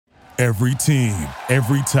Every team,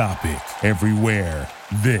 every topic, everywhere.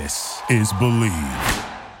 This is Believe.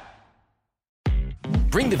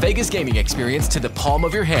 Bring the Vegas gaming experience to the palm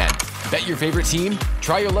of your hand. Bet your favorite team,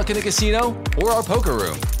 try your luck in the casino, or our poker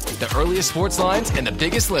room. The earliest sports lines and the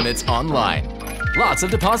biggest limits online. Lots of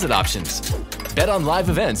deposit options. Bet on live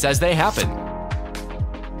events as they happen.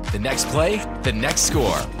 The next play, the next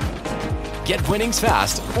score. Get winnings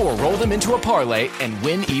fast or roll them into a parlay and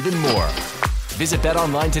win even more. Visit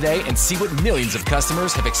BetOnline today and see what millions of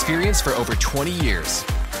customers have experienced for over 20 years.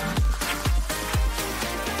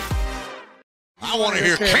 I want to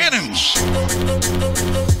hear cannons.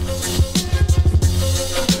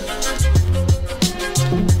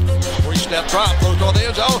 Three-step drop, goes toward the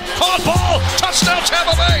end zone. Caught ball, touchdown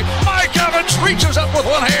Tampa Bay. Mike Evans reaches up with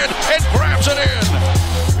one hand and grabs it in.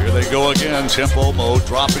 Here they go again, tempo mode,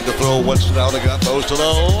 dropping the throw. Winston out of the gun, goes to the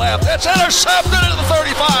left. It's intercepted into the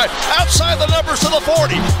 35. Outside the numbers to the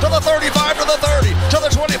 40, to the 35, to the 30, to the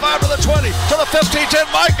 25, to the 20, to the 15-10.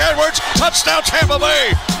 Mike Edwards, touchdown Tampa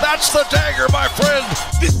Bay. That's the dagger, my friend.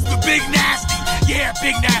 This is the Big Nasty. Yeah,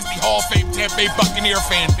 Big Nasty. Hall of Fame Tampa Bay Buccaneer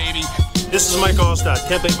fan, baby. This is Mike Allstott,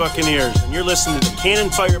 Tampa Bay Buccaneers, and you're listening to the Cannon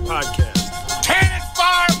Fire Podcast. Cannon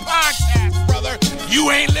Fire Podcast, brother. You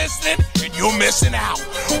ain't listening, and you're missing out.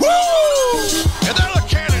 Woo! And there the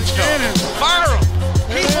cannons go. Fire them.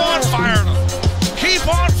 Keep on firing them. Keep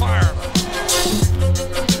on firing them.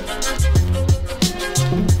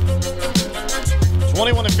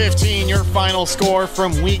 21-15, your final score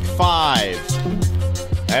from Week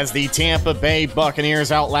 5. As the Tampa Bay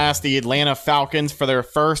Buccaneers outlast the Atlanta Falcons for their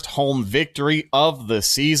first home victory of the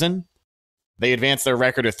season. They advance their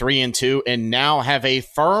record to 3-2 and now have a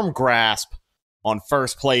firm grasp on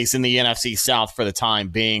first place in the NFC South for the time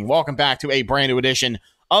being. Welcome back to a brand new edition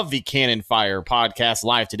of the Cannon Fire Podcast,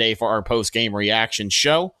 live today for our post-game reaction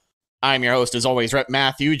show. I'm your host, as always, Rhett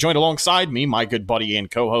Matthew, joined alongside me, my good buddy and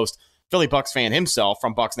co-host, Philly Bucks fan himself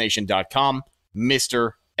from BucksNation.com,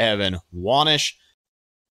 Mr. Evan Wanish.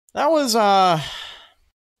 That was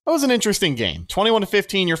an interesting game.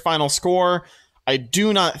 21-15, your final score. I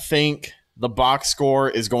do not think the box score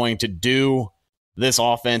is going to do this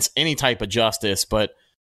offense any type of justice, but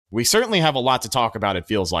we certainly have a lot to talk about, it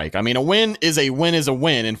feels like. I mean, a win is a win is a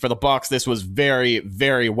win, and for the Bucs, this was very,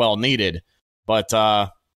 very well needed, but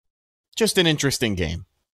just an interesting game.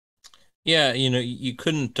 Yeah, you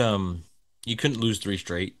couldn't lose three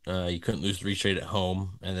straight. You couldn't lose three straight at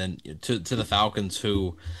home, and then to the Falcons,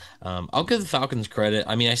 who I'll give the Falcons credit.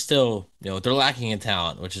 I mean, I still, they're lacking in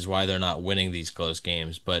talent, which is why they're not winning these close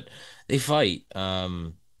games, but they fight.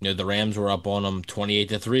 The Rams were up on them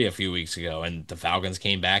 28-3 a few weeks ago, and the Falcons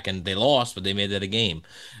came back and they lost, but they made that a game.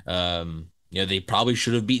 They probably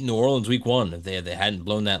should have beaten New Orleans week 1 if they hadn't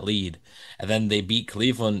blown that lead, and then they beat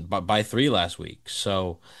Cleveland by 3 last week.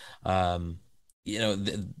 So, they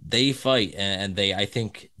fight, and I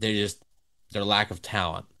think their lack of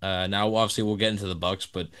talent. Now, obviously, we'll get into the Bucs,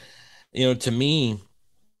 but to me,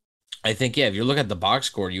 I think, if you look at the box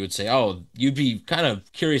score, you would say, you'd be kind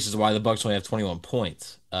of curious as to why the Bucs only have 21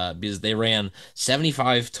 points, because they ran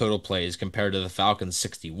 75 total plays compared to the Falcons'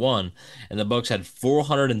 61, and the Bucs had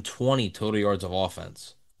 420 total yards of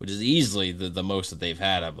offense, which is easily the most that they've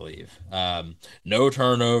had, I believe. No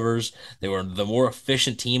turnovers. They were the more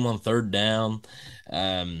efficient team on third down.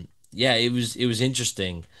 It was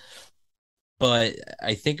interesting. But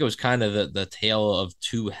I think it was kind of the tale of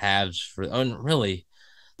two halves really.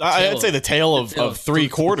 I'd say the tale of three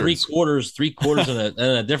quarters. Three quarters in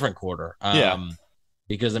a different quarter.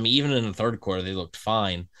 Because, even in the third quarter, they looked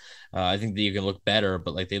fine. I think that you can look better,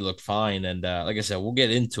 but they looked fine. And like I said, we'll get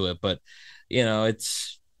into it. But,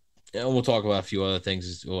 it's... we'll talk about a few other things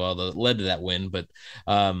as well that led to that win. But,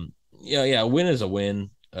 a win is a win.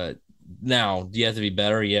 Now, do you have to be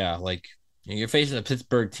better? Yeah. You're facing a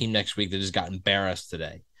Pittsburgh team next week that just got embarrassed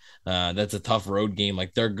today. That's a tough road game.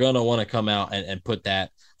 They're going to want to come out and put that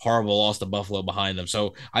horrible loss to Buffalo behind them.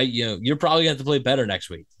 So you're probably going to have to play better next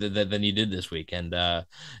week than you did this week. And,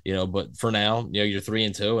 but for now, you're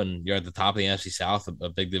 3-2 and you're at the top of the NFC South, a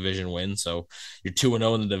big division win. So you're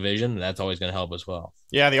 2-0 in the division. And that's always going to help as well.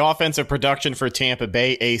 Yeah. The offensive production for Tampa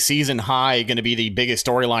Bay, a season high, going to be the biggest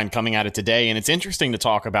storyline coming out of today. And it's interesting to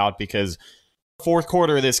talk about because fourth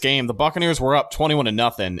quarter of this game, the Buccaneers were up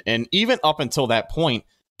 21-0. And even up until that point,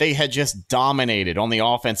 they had just dominated on the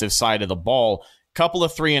offensive side of the ball. Couple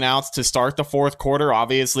of 3-and-outs to start the fourth quarter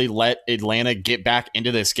obviously let Atlanta get back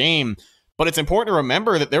into this game. But it's important to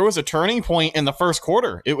remember that there was a turning point in the first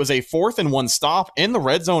quarter. It was a 4th-and-1 stop in the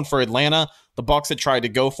red zone for Atlanta. The Bucs had tried to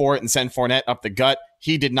go for it and send Fournette up the gut.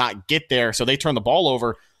 He did not get there, so they turned the ball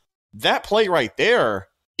over. That play right there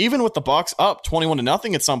even with the Bucks up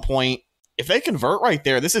 21-0 at some point, if they convert right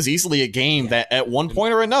there, this is easily a game that at one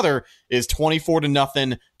point or another is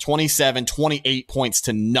 24-0, 27, 28 points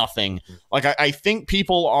to nothing. Like, I think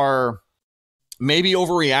people are maybe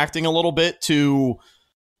overreacting a little bit to,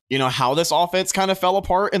 you know, how this offense kind of fell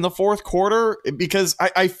apart in the fourth quarter, because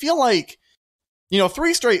I feel like, you know,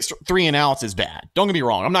 3 straight 3-and-outs is bad. Don't get me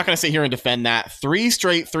wrong. I'm not going to sit here and defend that. 3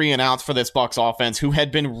 straight 3-and-outs for this Bucks offense, who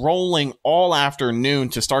had been rolling all afternoon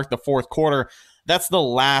to start the fourth quarter. That's the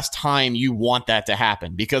last time you want that to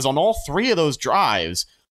happen, because on all 3 of those drives,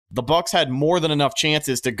 the Bucks had more than enough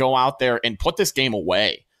chances to go out there and put this game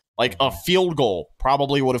away. Like, a field goal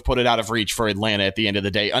probably would have put it out of reach for Atlanta at the end of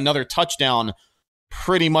the day. Another touchdown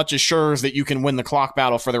pretty much assures that you can win the clock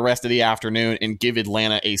battle for the rest of the afternoon and give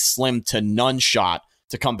Atlanta a slim to none shot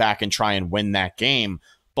to come back and try and win that game.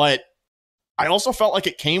 But I also felt like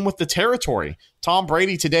it came with the territory. Tom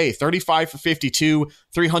Brady today, 35 for 52,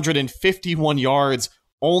 351 yards,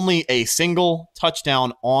 only a single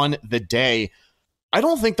touchdown on the day. I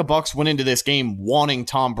don't think the Bucks went into this game wanting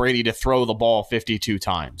Tom Brady to throw the ball 52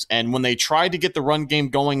 times. And when they tried to get the run game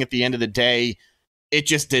going at the end of the day, it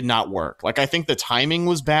just did not work. Like, I think the timing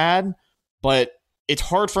was bad, but it's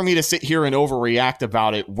hard for me to sit here and overreact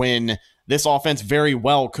about it when this offense very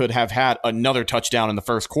well could have had another touchdown in the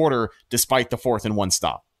first quarter despite the 4th-and-1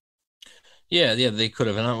 stop. Yeah, they could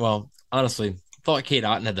have. And well, honestly, thought Cade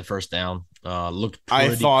Otton had the first down. Looked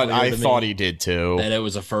I thought he did too. That it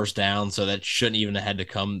was a first down, so that shouldn't even have had to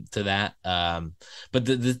come to that. But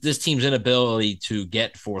this team's inability to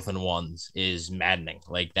get 4th-and-1s is maddening.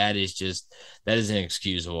 Like, that is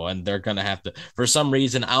inexcusable, and they're gonna have to, for some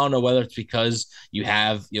reason. I don't know whether it's because you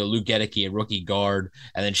have, you know, Luke Gedeke, a rookie guard,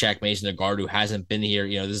 and then Shaq Mason, a guard who hasn't been here.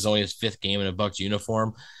 You know, this is only his 5th game in a Bucks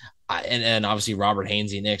uniform. And obviously Robert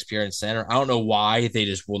Hainsey, an inexperienced center. I don't know why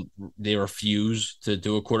they refuse to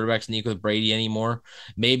do a quarterback sneak with Brady anymore.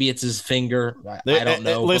 Maybe it's his finger. I don't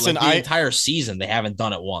know. Listen, the entire season they haven't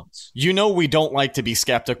done it once. You know, we don't like to be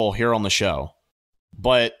skeptical here on the show,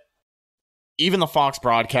 but even the Fox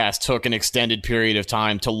broadcast took an extended period of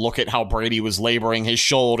time to look at how Brady was laboring his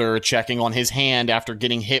shoulder, checking on his hand after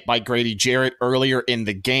getting hit by Grady Jarrett earlier in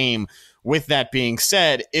the game. With that being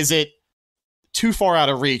said, is it too far out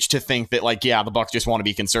of reach to think that, like, yeah, the Bucks just want to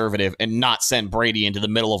be conservative and not send Brady into the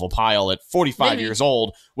middle of a pile at 45 years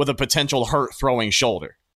old with a potential hurt throwing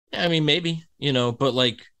shoulder? I mean, maybe, you know, but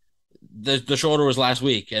like the shoulder was last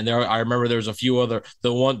week, and I remember there was a few other,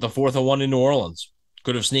 the 4th-and-1 in New Orleans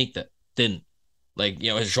could have sneaked it, didn't. Like,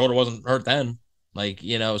 you know, his shoulder wasn't hurt then. Like,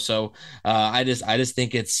 you know, so I just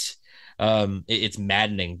think it's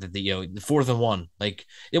maddening that the 4th-and-1, like,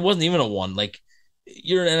 it wasn't even a 1. Like,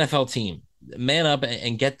 you're an NFL team. Man up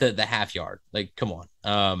and get the half yard. Like, come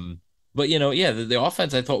on. But, you know, yeah, the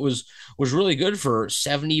offense I thought was really good for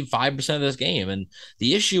 75% of this game. And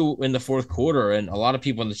the issue in the fourth quarter, and a lot of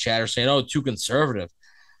people in the chat are saying, oh, too conservative.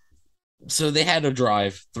 So they had to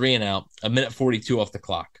drive 3-and-out, 1:42 off the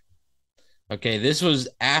clock. Okay, this was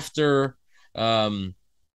after after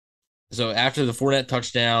the Fournette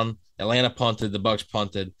touchdown, Atlanta punted, the Bucks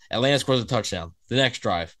punted. Atlanta scores a touchdown. The next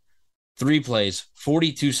drive, 3 plays,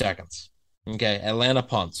 42 seconds. Okay, Atlanta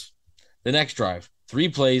punts. The next drive, 3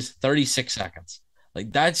 plays, 36 seconds.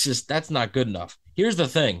 Like, that's not good enough. Here's the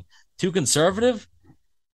thing. Too conservative.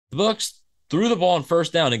 The Bucks threw the ball on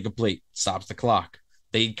first down incomplete. Stops the clock.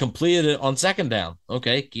 They completed it on second down.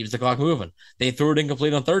 Okay, keeps the clock moving. They threw it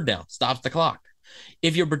incomplete on third down. Stops the clock.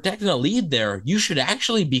 If you're protecting a lead there, you should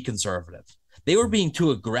actually be conservative. They were being too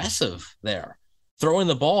aggressive there. Throwing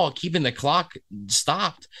the ball, keeping the clock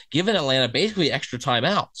stopped, giving Atlanta basically extra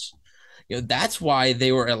timeouts. You know, that's why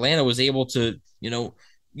Atlanta was able to, you know,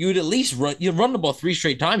 you'd at least run the ball 3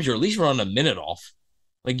 straight times. You're at least running a minute off.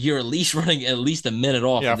 Like, you're at least running at least a minute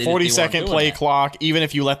off. Yeah, 40-second play clock. Even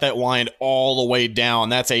if you let that wind all the way down,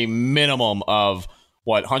 that's a minimum of,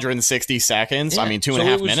 160 seconds? Yeah. I mean,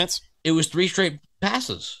 2.5 minutes? It was 3 straight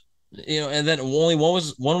passes, you know, and then only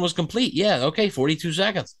one was complete. Yeah, okay, 42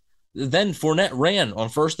 seconds. Then Fournette ran on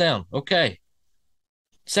first down. Okay.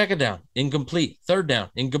 Second down, incomplete. Third down,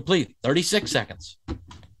 incomplete. 36 seconds.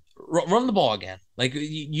 Run the ball again. Like,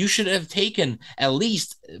 you should have taken at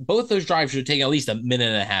least, both those drives should have taken at least 1.5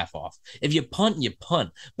 minutes off. If you punt, you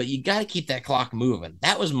punt, but you got to keep that clock moving.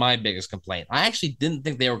 That was my biggest complaint. I actually didn't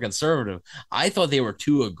think they were conservative. I thought they were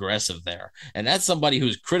too aggressive there. And that's somebody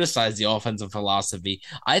who's criticized the offensive philosophy.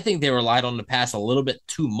 I think they relied on the pass a little bit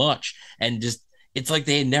too much, and just, it's like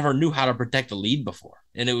they never knew how to protect a lead before.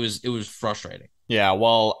 And it was frustrating. Yeah,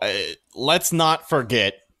 well, let's not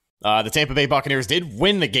forget The Tampa Bay Buccaneers did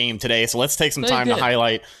win the game today, so let's take some time to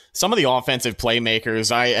highlight some of the offensive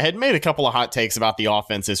playmakers. I had made a couple of hot takes about the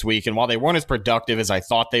offense this week, and while they weren't as productive as I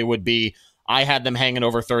thought they would be, I had them hanging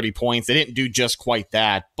over 30 points. They didn't do just quite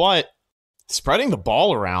that, but spreading the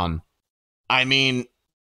ball around, I mean,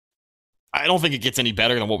 I don't think it gets any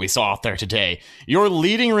better than what we saw out there today. Your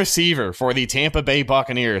leading receiver for the Tampa Bay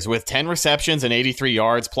Buccaneers with 10 receptions and 83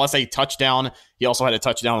 yards, plus a touchdown. He also had a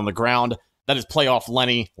touchdown on the ground. That is playoff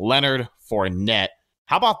Leonard Fournette.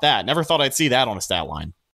 How about that? Never thought I'd see that on a stat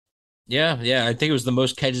line. Yeah. I think it was the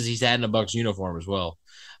most catches he's had in a Bucs uniform as well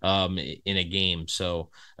in a game. So,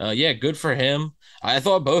 good for him. I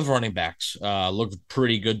thought both running backs looked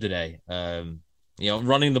pretty good today.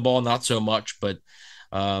 Running the ball, not so much, but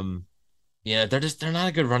they're not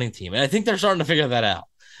a good running team. And I think they're starting to figure that out.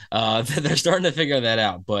 But if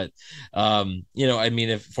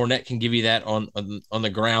Fournette can give you that on the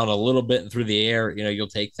ground a little bit and through the air, you'll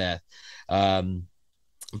take that. I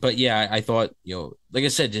thought, like I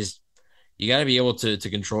said, just you got to be able to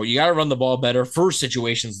control. You got to run the ball better for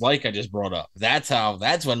situations like I just brought up. That's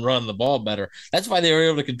when running the ball better. That's why they were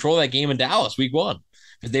able to control that game in Dallas week 1.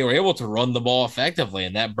 Because they were able to run the ball effectively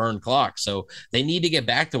and that burned clock. So they need to get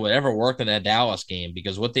back to whatever worked in that Dallas game,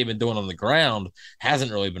 because what they've been doing on the ground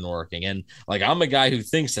hasn't really been working. And I'm a guy who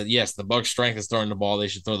thinks that, yes, the Bucs' strength is throwing the ball. They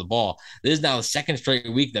should throw the ball. This is now the second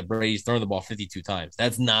straight week that Brady's throwing the ball 52 times.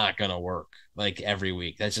 That's not going to work every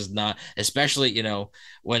week. That's just not, especially,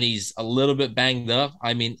 when he's a little bit banged up.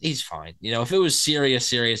 I mean, he's fine. If it was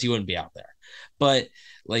serious, he wouldn't be out there. But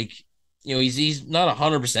he's not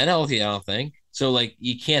 100% healthy, I don't think. So,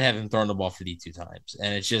 you can't have him throwing the ball 52 times.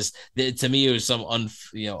 And it's just, to me, it was some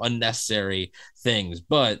unnecessary things.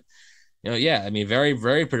 But, very,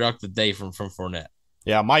 very productive day from Fournette.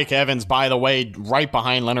 Yeah, Mike Evans, by the way, right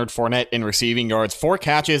behind Leonard Fournette in receiving yards. 4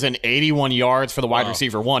 catches and 81 yards for the wide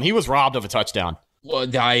receiver 1. He was robbed of a touchdown. Well,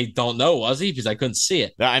 I don't know, was he? Because I couldn't see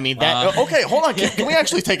it. I mean, okay, hold on. Can we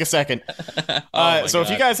actually take a second? If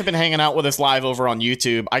you guys have been hanging out with us live over on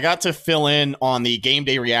YouTube, I got to fill in on the game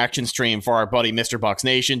day reaction stream for our buddy Mr. Bucs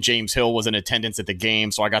Nation. James Hill was in attendance at the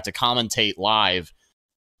game, so I got to commentate live.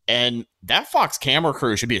 And that Fox camera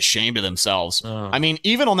crew should be ashamed of themselves. I mean,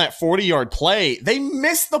 even on that 40-yard play, they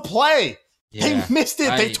missed the play. Yeah, they missed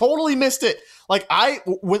it. They totally missed it.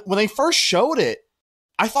 When they first showed it,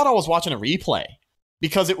 I thought I was watching a replay.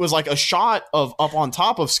 Because it was a shot of up on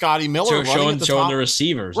top of Scotty Miller showing the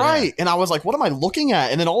receivers. Right. Yeah. And I was like, what am I looking at?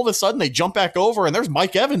 And then all of a sudden they jump back over and there's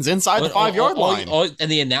Mike Evans inside the 5-yard line. And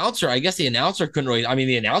the announcer couldn't really,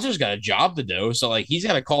 the announcer's got a job to do. So he's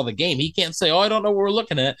got to call the game. He can't say, I don't know what we're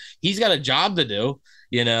looking at. He's got a job to do,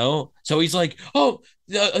 So he's like,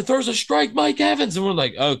 there's a strike, Mike Evans. And we're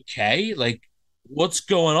like, okay, what's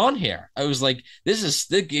going on here? I was like,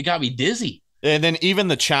 it got me dizzy. And then even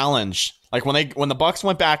the challenge, when the Bucs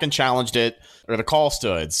went back and challenged it, or the call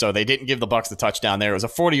stood, so they didn't give the Bucs the touchdown there. It was a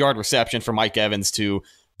 40-yard reception for Mike Evans to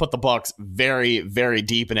put the Bucs very, very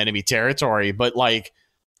deep in enemy territory. But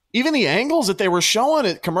even the angles that they were showing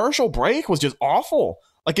at commercial break was just awful.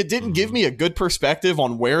 It didn't give me a good perspective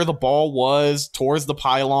on where the ball was towards the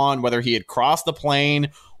pylon, whether he had crossed the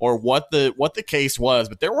plane or what the case was.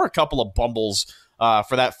 But there were a couple of bumbles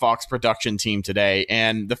for that Fox production team today.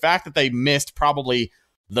 And the fact that they missed probably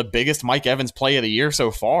the biggest Mike Evans play of the year so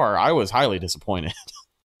far, I was highly disappointed.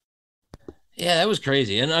 Yeah, that was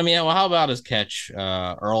crazy. And how about his catch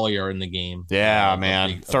earlier in the game? Yeah,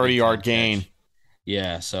 man, 30-yard gain. Catch.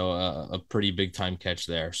 Yeah, so a pretty big time catch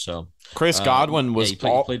there. So Chris Godwin was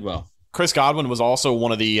played well. Chris Godwin was also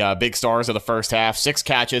one of the big stars of the first half. 6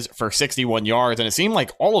 catches for 61 yards, and it seemed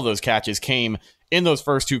like all of those catches came in those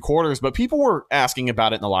first 2 quarters. But people were asking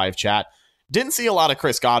about it in the live chat. Didn't see a lot of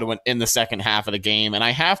Chris Godwin in the second half of the game, and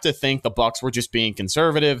I have to think the Bucs were just being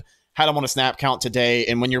conservative. Had him on a snap count today,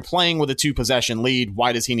 and when you're playing with a 2-possession lead,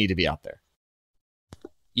 why does he need to be out there?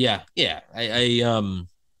 Yeah.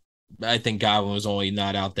 I think Godwin was only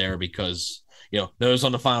not out there because notice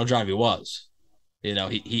on the final drive he was.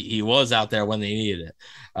 He was out there when they needed it.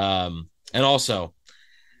 And also,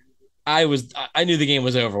 I knew the game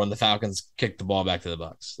was over when the Falcons kicked the ball back to the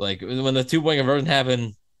Bucs. When the 2-point conversion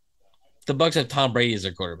happened, the Bucs have Tom Brady as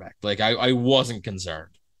their quarterback. I wasn't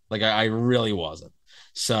concerned. I really wasn't.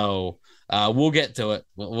 So we'll get to it.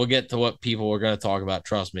 We'll get to what people were going to talk about.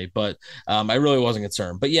 Trust me. But I really wasn't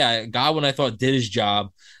concerned. But yeah, Godwin, I thought, did his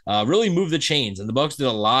job. Really moved the chains, and the Bucs did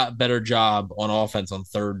a lot better job on offense on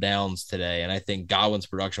third downs today. And I think Godwin's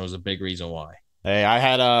production was a big reason why. Hey, I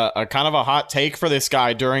had a kind of a hot take for this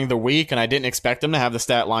guy during the week, and I didn't expect him to have the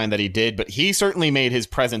stat line that he did, but he certainly made his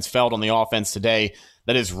presence felt on the offense today.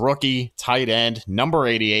 That is rookie tight end, number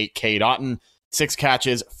 88, Cade Otton. 6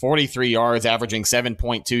 catches, 43 yards, averaging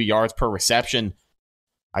 7.2 yards per reception.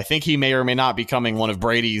 I think he may or may not be becoming one of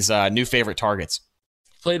Brady's new favorite targets.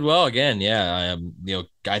 Played well again, yeah.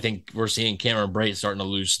 I think we're seeing Cameron Brate starting to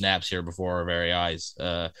lose snaps here before our very eyes.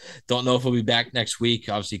 Don't know if he'll be back next week.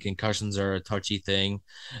 Obviously, concussions are a touchy thing.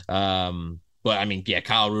 But I mean, yeah,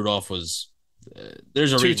 Kyle Rudolph was.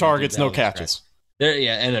 There's a 2 targets, no catches. There,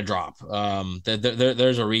 yeah, and a drop.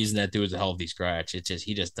 There's a reason that dude's a healthy scratch. It's just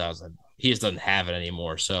he just doesn't have it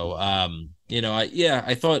anymore. So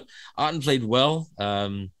I thought Otton played well.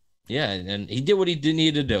 And he did what he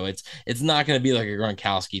need to do. It's not going to be like a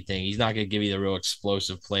Gronkowski thing. He's not going to give you the real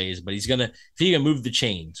explosive plays, but if he can move the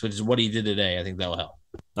chains, which is what he did today, I think that'll help.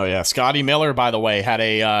 Oh yeah, Scotty Miller, by the way, had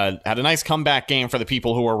a nice comeback game for the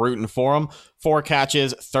people who were rooting for him. 4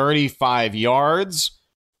 catches, 35 yards.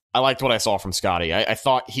 I liked what I saw from Scotty. I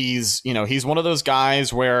thought he's one of those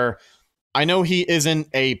guys where I know he isn't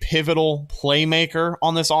a pivotal playmaker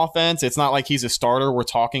on this offense. It's not like he's a starter we're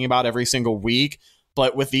talking about every single week.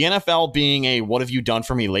 But with the NFL being a what have you done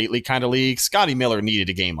for me lately kind of league, Scotty Miller needed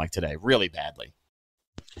a game like today really badly.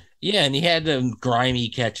 Yeah, and he had grimy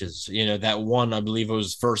catches. That one, I believe it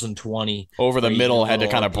was 1st and 20. Over the middle, had to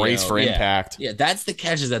kind of brace for impact. Yeah, that's the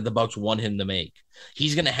catches that the Bucs want him to make.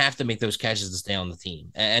 He's going to have to make those catches to stay on the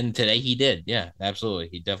team. And today he did. Yeah, absolutely.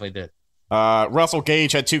 He definitely did. Russell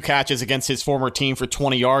Gage had 2 catches against his former team for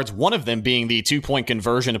 20 yards, one of them being the 2-point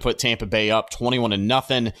conversion to put Tampa Bay up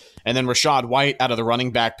 21-0. And then Rachaad White out of the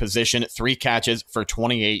running back position, 3 catches for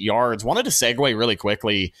 28 yards. Wanted to segue really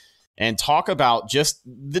quickly and talk about just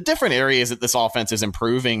the different areas that this offense is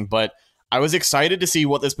improving. But I was excited to see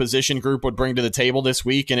what this position group would bring to the table this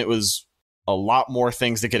week, and it was a lot more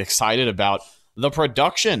things to get excited about. The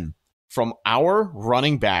production from our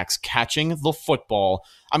running backs catching the football.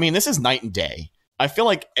 I mean, this is night and day. I feel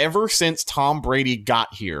like ever since Tom Brady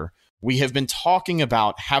got here, we have been talking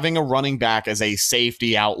about having a running back as a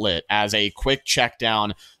safety outlet, as a quick check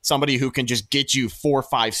down, somebody who can just get you 4,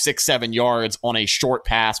 5, 6, 7 yards on a short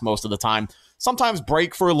pass most of the time, sometimes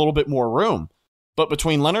break for a little bit more room. But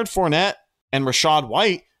between Leonard Fournette and Rachaad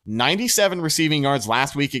White, 97 receiving yards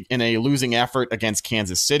last week in a losing effort against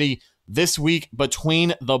Kansas City. This week,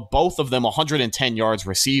 between the both of them, 110 yards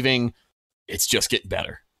receiving. It's just getting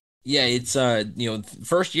better. Yeah, it's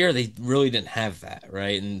first year they really didn't have that,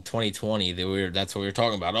 right? In 2020, that's what we were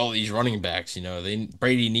talking about. All these running backs,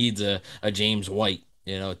 Brady needs a James White,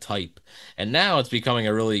 type. And now it's becoming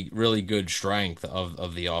a really, really good strength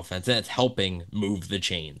of the offense. And it's helping move the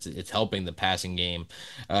chains. It's helping the passing game.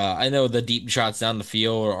 I know the deep shots down the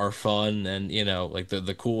field are fun and, like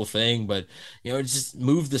the cool thing, but, just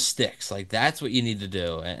move the sticks. Like that's what you need to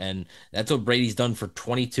do. And that's what Brady's done for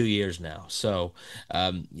 22 years now. So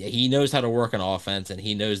he knows how to work on offense, and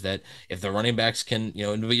he knows that if the running backs can,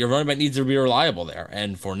 your running back needs to be reliable there.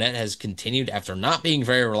 And Fournette has continued, after not being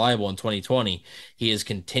very reliable in 2020, he has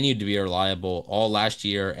continued to be reliable all last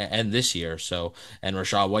year and this year. So, and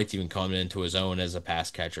Rachaad White's even coming into his own as a pass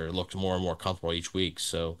catcher. Looked more and more comfortable each week.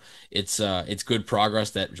 So it's good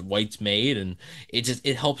progress that White's made, and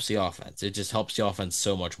it helps the offense. It just helps the offense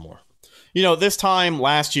so much more. This time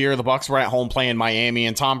last year, the Bucs were at home playing Miami,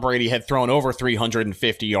 and Tom Brady had thrown over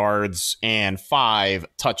 350 yards and 5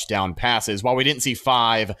 touchdown passes. While we didn't see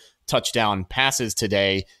 5 touchdown passes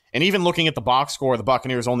today, and even looking at the box score, the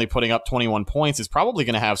Buccaneers only putting up 21 points is probably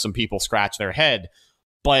going to have some people scratch their head.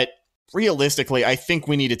 But realistically, I think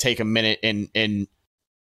we need to take a minute and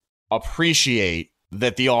appreciate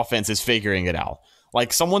that the offense is figuring it out.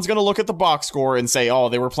 Like, someone's going to look at the box score and say, oh,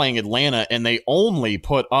 they were playing Atlanta and they only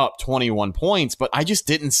put up 21 points, but I just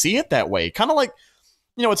didn't see it that way. Kind of like,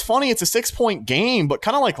 it's funny, it's a 6-point game, but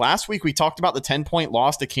kind of like last week we talked about the 10-point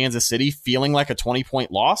loss to Kansas City feeling like a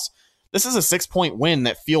 20-point loss. This is a 6-point win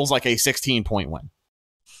that feels like a 16-point win.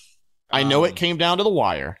 I know it came down to the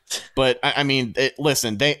wire, but I mean,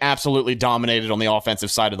 listen, they absolutely dominated on the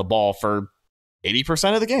offensive side of the ball for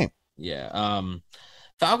 80% of the game. Yeah.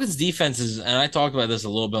 Falcons defense is, and I talked about this a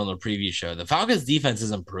little bit on the previous show, the Falcons defense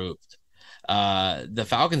has improved. The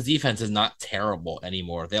Falcons defense is not terrible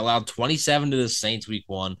anymore. They allowed 27 to the Saints week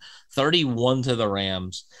 1, 31 to the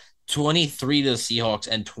Rams, 23 to the Seahawks,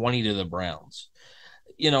 and 20 to the Browns.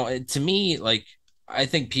 To me, like, I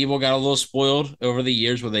think people got a little spoiled over the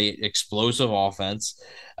years with a explosive offense.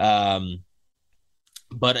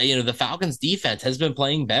 But, the Falcons defense has been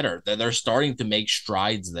playing better. They're starting to make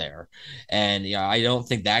strides there. And I don't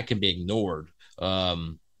think that can be ignored.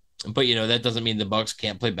 But that doesn't mean the Bucks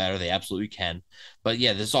can't play better. They absolutely can. But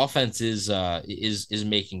yeah, this offense is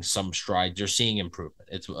making some strides. You're seeing improvement.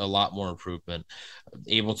 It's a lot more improvement.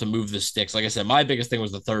 Able to move the sticks. Like I said, my biggest thing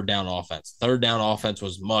was the third down offense. Third down offense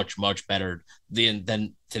was much, much better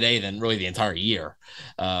than today, than really the entire year.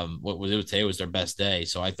 What was it today was their best day.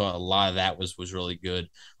 So I thought a lot of that was really good.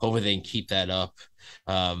 Hopefully they can keep that up.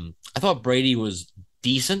 I thought Brady was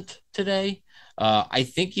decent today. I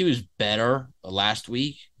think he was better last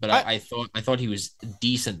week, but I thought he was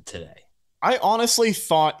decent today. I honestly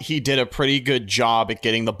thought he did a pretty good job at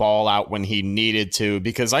getting the ball out when he needed to,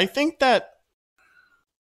 because I think that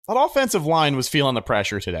offensive line was feeling the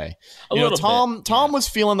pressure today. Tom was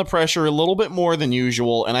feeling the pressure a little bit more than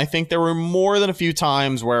usual, and I think there were more than a few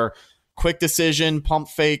times where quick decision, pump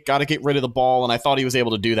fake, got to get rid of the ball, and I thought he was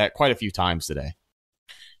able to do that quite a few times today.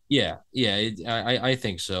 Yeah, I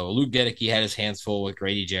think so. Luke Gedeke had his hands full with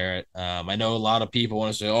Grady Jarrett. I know a lot of people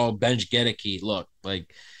want to say, "Oh, bench Gedeke." Look,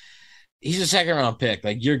 like he's a second-round pick.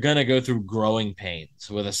 Like you're gonna go through growing pains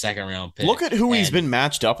with a second-round pick. Look at who he's been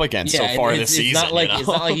matched up against so far this season. It's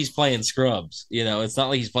not like he's playing scrubs. It's not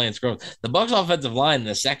like he's playing scrubs. The Bucs offensive line in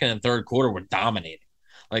the second and third quarter were dominating.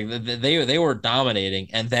 Like they were dominating,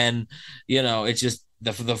 and then it's just.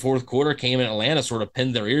 The fourth quarter came in Atlanta sort of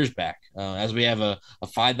pinned their ears back as we have a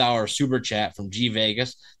 $5 super chat from G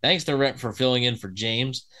Vegas. Thanks to Rhett for filling in for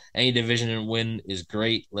James. Any division win is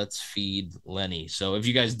great. Let's feed Lenny. So if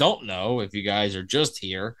you guys don't know, if you guys are just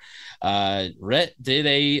here, Rhett did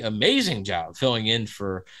a amazing job filling in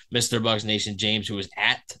for Mr. Bucks Nation James, who was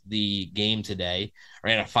at the game today.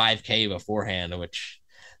 Ran a 5K beforehand, which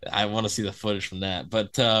I want to see the footage from that.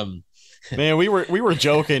 But man, we were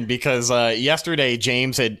joking because yesterday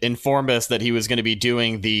James had informed us that he was going to be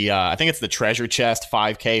doing the I think it's the Treasure Chest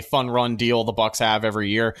 5K fun run deal the Bucks have every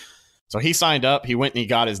year. So he signed up. He went and he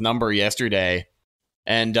got his number yesterday,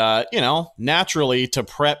 and naturally to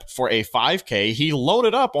prep for a 5K, he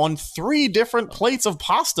loaded up on 3 different plates of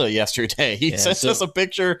pasta yesterday. He sent us a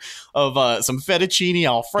picture of some fettuccine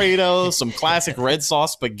Alfredo, some classic red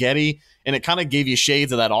sauce spaghetti. And it kind of gave you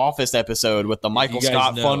shades of that Office episode with the Michael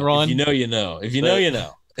Scott fun run. If you know.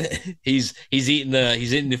 He's eating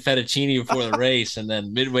the fettuccine before the race, and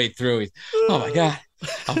then midway through, he's, oh my god,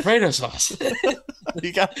 Alfredo sauce.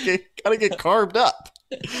 You gotta get carved up.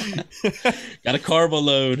 Got a carbo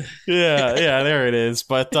load. Yeah, there it is.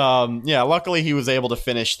 But luckily he was able to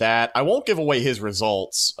finish that. I won't give away his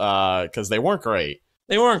results because they weren't great.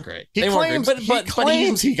 He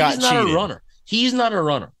claims he got cheated. He's not a runner. He's not a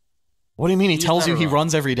runner. What do you mean? He tells you he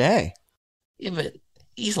runs every day. Yeah, but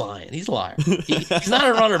he's lying. He's a liar. He's not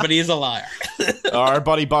a runner, but he is a liar. Our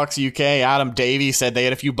buddy Bucks UK, Adam Davey, said they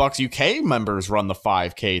had a few Bucks UK members run the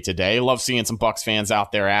 5K today. Love seeing some Bucks fans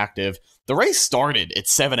out there active. The race started at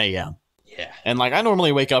 7 a.m. Yeah. And I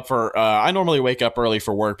normally wake up early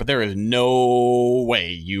for work, but there is no way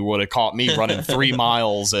you would have caught me running 3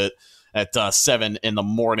 miles at 7 in the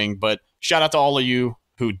morning. But shout out to all of you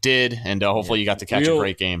who did, and hopefully you got to catch a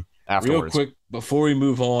great game afterwards. Real quick, before we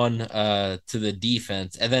move on to the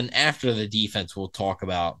defense, and then after the defense, we'll talk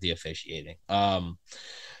about the officiating.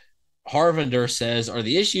 Harvinder says, are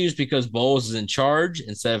the issues because Bowles is in charge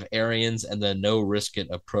instead of Arians and the no risk it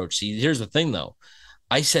approach? See, here's the thing, though.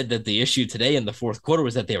 I said that the issue today in the fourth quarter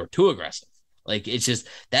was that they were too aggressive. Like, it's just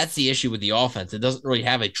that's the issue with the offense. It doesn't really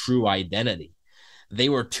have a true identity. They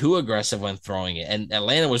were too aggressive when throwing it, and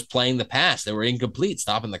Atlanta was playing the pass. They were incomplete,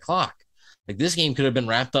 stopping the clock. Like, this game could have been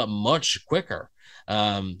wrapped up much quicker.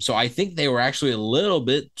 So I think they were actually a little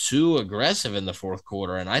bit too aggressive in the fourth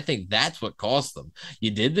quarter, and I think that's what cost them.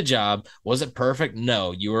 You did the job. Was it perfect?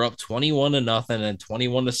 No. You were up 21-0 and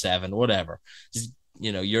 21-7, whatever. Just,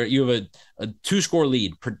 you have a 2-score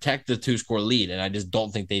lead. Protect the 2-score lead, and I just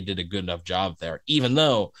don't think they did a good enough job there, even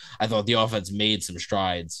though I thought the offense made some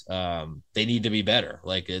strides. They need to be better.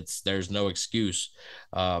 Like, there's no excuse,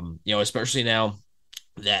 especially now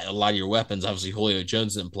that a lot of your weapons, obviously Julio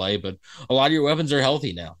Jones didn't play, but a lot of your weapons are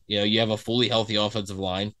healthy now. You have a fully healthy offensive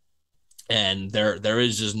line, and there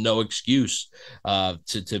is just no excuse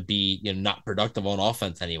to be not productive on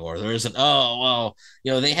offense anymore. There isn't,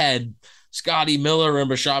 they had Scotty Miller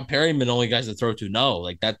and Rashad Perryman, only guys to throw to. No,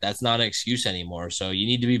 like that's not an excuse anymore. So you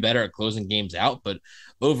need to be better at closing games out. But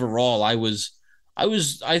overall, I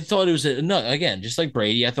thought it was again, just like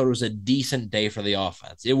Brady, I thought it was a decent day for the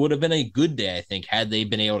offense. It would have been a good day, I think, had they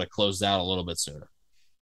been able to close out a little bit sooner.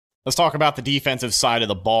 Let's talk about the defensive side of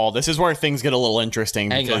the ball. This is where things get a little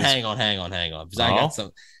interesting. Hang on. Because I got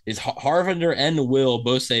some. Is Harvinder and Will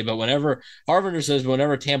both say, but whenever Harvinder says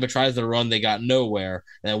whenever Tampa tries to run, they got nowhere.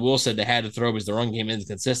 And Will said they had to throw because the run game isn't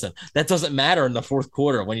consistent. That doesn't matter in the fourth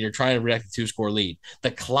quarter when you're trying to protect a 2-score lead.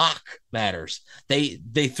 The clock matters. They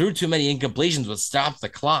threw too many incompletions, which stopped the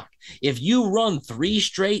clock. If you run 3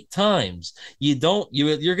 straight times, you're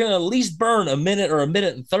gonna at least burn a minute or a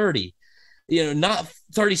minute and 30. Not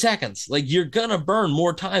 30 seconds. Like, you're going to burn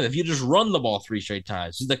more time if you just run the ball 3 straight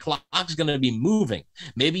times. The clock's going to be moving.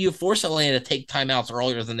 Maybe you force Atlanta to take timeouts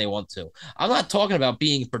earlier than they want to. I'm not talking about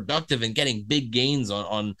being productive and getting big gains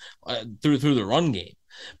on through the run game.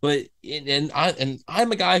 But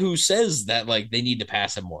I'm a guy who says that, like, they need to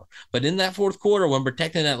pass it more. But in that fourth quarter, when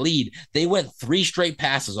protecting that lead, they went 3 straight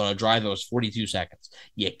passes on a drive that was 42 seconds.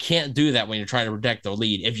 You can't do that when you're trying to protect the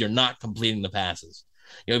lead if you're not completing the passes.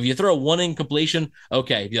 If you throw 1 incompletion,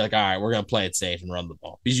 okay, be like, all right, we're going to play it safe and run the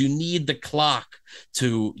ball because you need the clock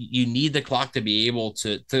to be able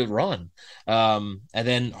to run. And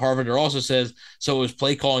then Harvinder also says, so it was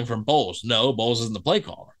play calling from Bowles. No, Bowles isn't the play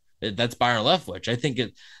caller. That's Byron Leftwich. I think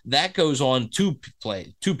that goes on 2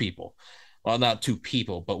 people. Well, not 2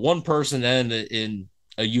 people, but 1 person and in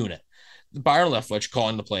a unit. Byron Leftwich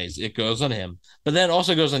calling the plays. It goes on him, but then it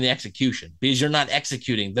also goes on the execution because you're not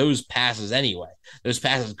executing those passes anyway. Those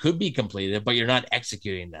passes could be completed, but you're not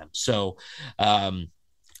executing them. So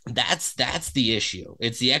that's the issue.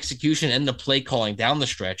 It's the execution and the play calling down the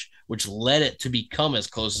stretch, which led it to become as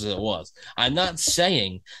close as it was. I'm not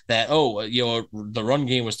saying that, the run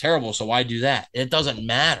game was terrible, so why do that? It doesn't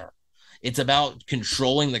matter. It's about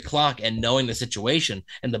controlling the clock and knowing the situation,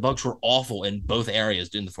 and the Bucs were awful in both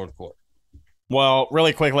areas in the fourth quarter. Well,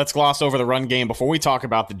 really quick, let's gloss over the run game before we talk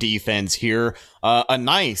about the defense here. A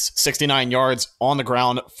nice 69 yards on the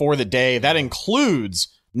ground for the day. That includes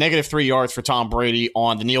 -3 yards for Tom Brady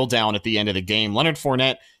on the kneel down at the end of the game. Leonard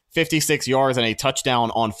Fournette, 56 yards and a touchdown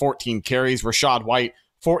on 14 carries. Rachaad White,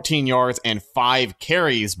 14 yards and 5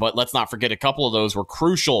 carries. But let's not forget a couple of those were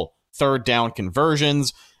crucial third down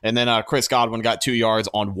conversions. And then Chris Godwin got 2 yards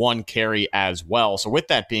on 1 carry as well. So with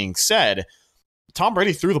that being said, Tom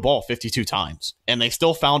Brady threw the ball 52 times, and they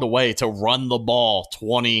still found a way to run the ball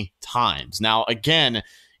 20 times. Now, again,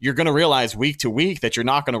 you're going to realize week to week that you're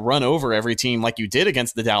not going to run over every team like you did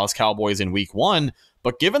against the Dallas Cowboys in week 1,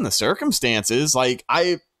 but given the circumstances, like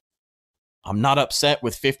I'm not upset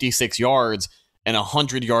with 56 yards and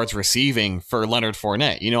 100 yards receiving for Leonard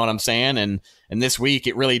Fournette. You know what I'm saying? And this week,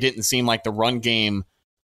 it really didn't seem like the run game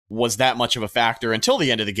was that much of a factor until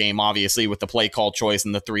the end of the game, obviously, with the play call choice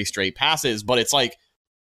and the 3 straight passes. But it's like,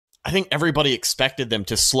 I think everybody expected them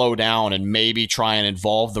to slow down and maybe try and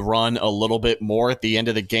involve the run a little bit more at the end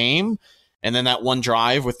of the game. And then that one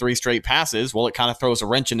drive with 3 straight passes, well, it kind of throws a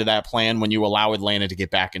wrench into that plan when you allow Atlanta to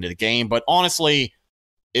get back into the game. But honestly,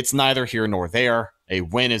 it's neither here nor there. A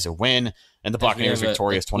win is a win, and the Buccaneers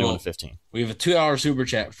victorious 21-15. We have a $2 super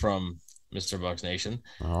chat from Mr. Bucs Nation.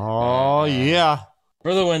 Oh, yeah.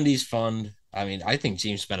 For the Wendy's Fund, I mean, I think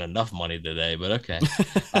James spent enough money today, but okay.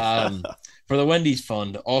 For the Wendy's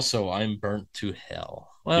Fund, also, I'm burnt to hell.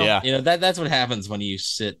 Well, yeah. That's what happens when you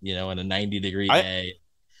sit, in a 90-degree day.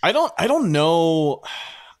 I don't know.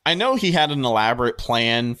 I know he had an elaborate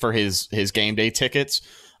plan for his game day tickets.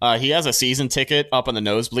 He has a season ticket up in the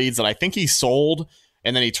nosebleeds that I think he sold,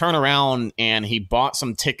 and then he turned around and he bought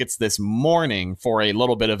some tickets this morning for a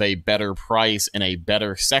little bit of a better price in a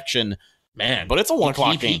better section. Man, but it's a 1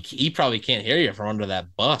 o'clock game. He probably can't hear you from under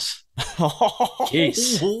that bus.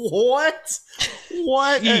 Jeez. What?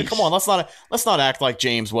 Hey, come on, let's not act like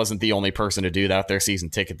James wasn't the only person to do that with their season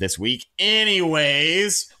ticket this week.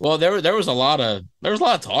 Anyways, well, there was a lot of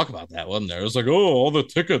talk about that, wasn't there? It was like, all the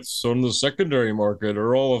tickets on the secondary market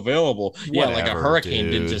are all available. Whatever, like a hurricane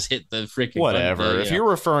dude. didn't just hit the freaking whatever. If you're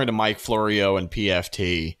referring to Mike Florio and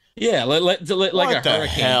PFT, yeah, like a hurricane.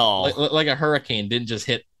 Hell? Like a hurricane didn't just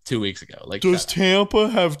hit 2 weeks ago. Like, does Tampa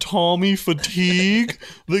have Tommy fatigue?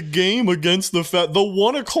 The game against the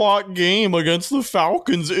 1 o'clock game against the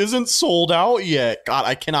Falcons isn't sold out yet. God,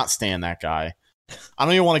 I cannot stand that guy. I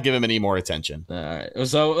don't even want to give him any more attention. All right.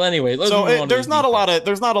 So anyway, there's not a lot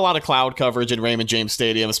of cloud coverage in Raymond James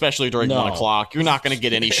Stadium, especially during 1 o'clock. You're not going to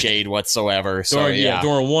get any shade whatsoever. So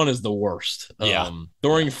during 1 is the worst. Yeah.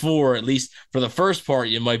 During 4, at least for the first part,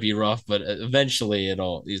 it might be rough, but eventually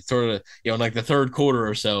it's sort of like the third quarter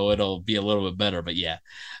or so, it'll be a little bit better. But yeah.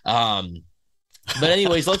 But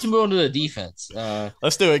anyways, let's move on to the defense.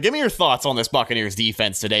 Let's do it. Give me your thoughts on this Buccaneers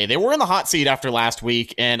defense today. They were in the hot seat after last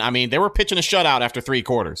week, and I mean, they were pitching a shutout after 3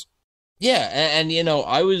 quarters. Yeah, and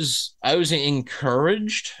I was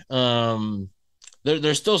encouraged.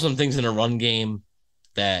 there's still some things in the run game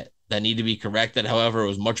that need to be corrected. However, it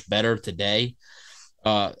was much better today.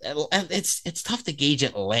 It's tough to gauge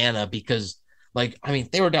Atlanta because, like, I mean,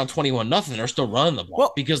 they were down 21-0. They're still running the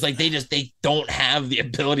ball because, like, they don't have the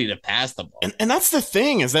ability to pass the ball. And that's the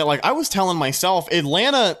thing is that, like, I was telling myself,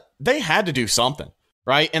 Atlanta, they had to do something,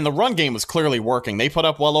 right? And the run game was clearly working. They put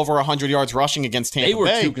up well over 100 yards rushing against Tampa Bay. They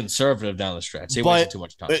were too conservative down the stretch. They wasted too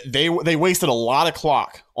much time. They wasted a lot of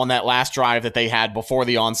clock on that last drive that they had before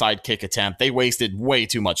the onside kick attempt. They wasted way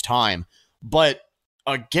too much time. But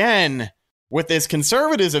again, with as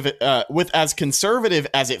conservative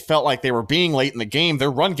as it felt like they were being late in the game,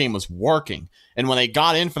 their run game was working. And when they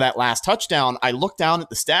got in for that last touchdown, I looked down at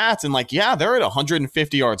the stats and, like, yeah, they're at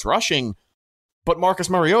 150 yards rushing, but Marcus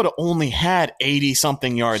Mariota only had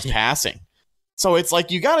 80-something yards passing. So it's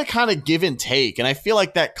like you got to kind of give and take. And I feel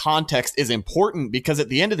like that context is important because at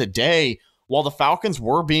the end of the day, while the Falcons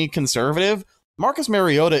were being conservative, Marcus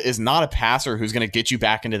Mariota is not a passer who's going to get you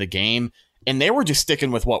back into the game. And they were just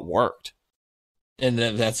sticking with what worked. And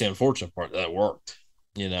that's the unfortunate part. That worked,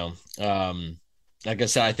 you know. Like I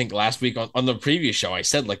said, I think last week on the previous show, I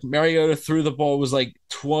said, like, Mariota threw the ball, was like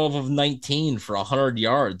 12 of 19 for 100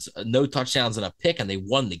 yards, no touchdowns and a pick, and they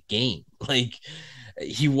won the game. Like,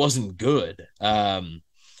 he wasn't good. You know,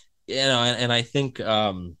 and I think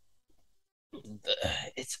I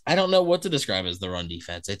don't know what to describe as the run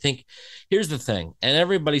defense. I think here's the thing, and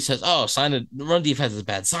everybody says, oh, the run defense is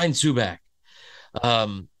bad. Sign Suback.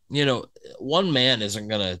 You know, one man isn't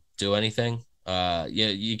going to do anything.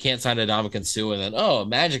 You can't sign Ndamukong Suh and then,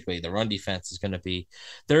 magically the run defense is going to be.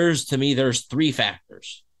 There's three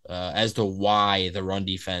factors as to why the run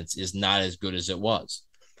defense is not as good as it was.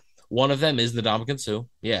 One of them is the Ndamukong Suh.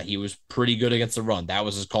 Yeah, he was pretty good against the run. That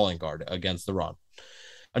was his calling card against the run.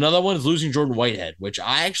 Another one is losing Jordan Whitehead, which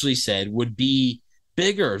I actually said would be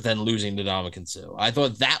bigger than losing to Ndamukong Suh. I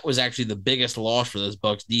thought that was actually the biggest loss for this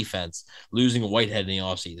Bucs defense, losing Whitehead in the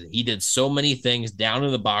offseason. He did so many things down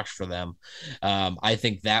in the box for them. I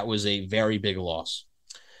think that was a very big loss.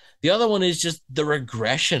 The other one is just the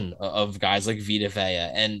regression of guys like Vita Vea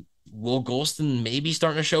and Will Golston maybe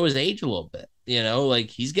starting to show his age a little bit. You know, like,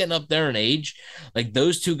 he's getting up there in age. Like,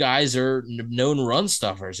 those two guys are known run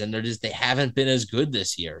stuffers, and they haven't been as good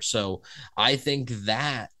this year. So I think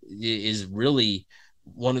that is really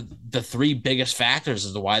one of the three biggest factors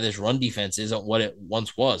as to why this run defense isn't what it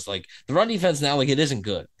once was. Like, the run defense now, like, it isn't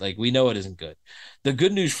good. Like, we know it isn't good. The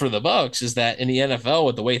good news for the Bucs is that in the NFL,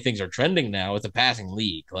 with the way things are trending now, it's a passing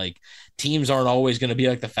league. Like, teams aren't always going to be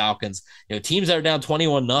like the Falcons. You know, teams that are down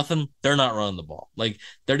 21-0, they're not running the ball. Like,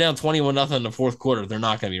 they're down 21-0 in the fourth quarter, they're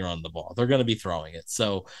not going to be running the ball. They're going to be throwing it.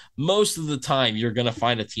 So most of the time, you're going to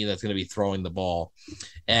find a team that's going to be throwing the ball.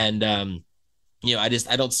 And you know, I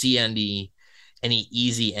don't see any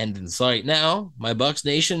easy end in sight. Now, my Bucs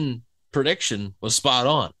Nation prediction was spot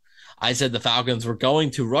on. I said the Falcons were going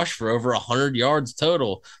to rush for over 100 yards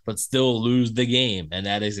total, but still lose the game. And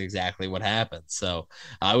that is exactly what happened. So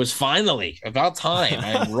I was finally about time.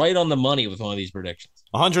 I'm right on the money with one of these predictions.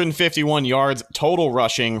 151 yards total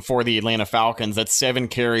rushing for the Atlanta Falcons. That's 7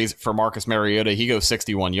 carries for Marcus Mariota. He goes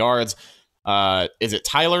 61 yards. Is it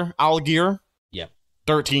Tyler Algier?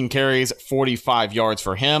 13 carries, 45 yards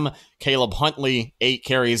for him. Caleb Huntley, 8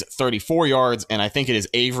 carries, 34 yards. And I think it is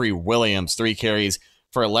Avery Williams, 3 carries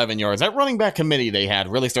for 11 yards. That running back committee they had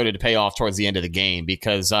really started to pay off towards the end of the game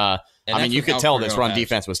because, I mean, you could tell this run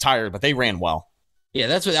defense was tired, but they ran well. Yeah,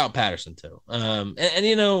 that's without Patterson, too. And,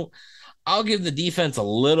 you know, I'll give the defense a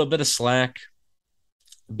little bit of slack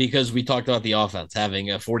because we talked about the offense having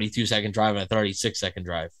a 42-second drive and a 36-second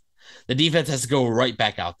drive. The defense has to go right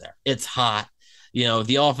back out there. It's hot. You know,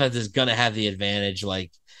 the offense is going to have the advantage.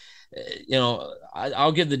 Like, you know,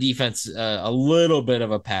 I'll give the defense a little bit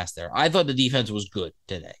of a pass there. I thought the defense was good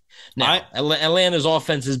today. Now, Atlanta's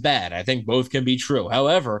offense is bad. I think both can be true.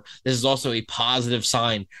 However, this is also a positive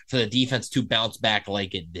sign for the defense to bounce back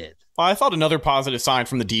like it did. Well, I thought another positive sign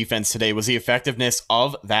from the defense today was the effectiveness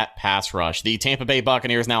of that pass rush. The Tampa Bay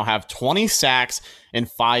Buccaneers now have 20 sacks in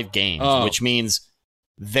 5 games, which means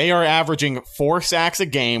they are averaging 4 sacks a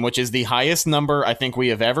game, which is the highest number I think we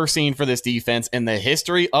have ever seen for this defense in the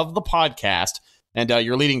history of the podcast. And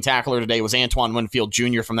your leading tackler today was Antoine Winfield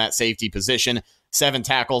Jr. from that safety position. 7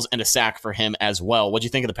 tackles and a sack for him as well. What'd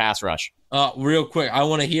you think of the pass rush? Real quick, I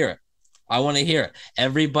want to hear it.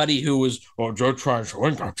 Everybody who was, Joe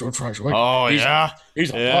Tryon-Shoyinka. Oh,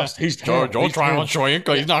 he's a bust. He's Joe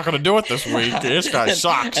Tryon-Shoyinka. He's not going to do it this week. This guy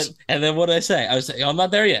sucks. And then what did I say? I was saying, I'm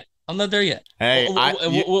not there yet. Hey,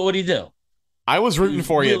 what do you do? I was rooting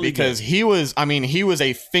for you really because good. he was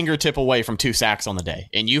a fingertip away from 2 sacks on the day.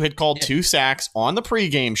 And you had called 2 sacks on the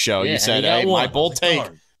pregame show. Yeah, you said, and he got hey, one. my bold take,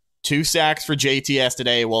 Darn. 2 sacks for JTS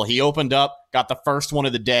today. Well, he opened up, got the first one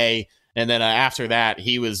of the day. And then after that,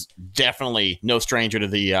 he was definitely no stranger to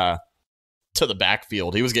the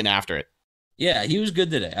backfield. He was getting after it. Yeah, he was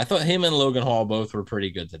good today. I thought him and Logan Hall both were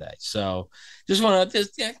pretty good today. So just want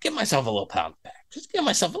to give myself a little pat on the back. Just give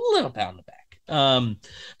myself a little pat on the back.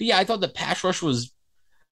 But yeah, I thought the pass rush was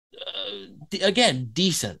again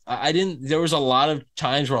decent. There was a lot of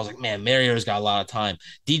times where I was like, man, Mariota's got a lot of time.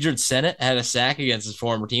 Deidre Sennett had a sack against his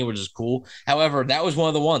former team, which is cool. However, that was one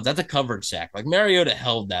of the ones. That's a covered sack. Like Mariota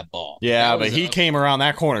held that ball. Yeah, but he came around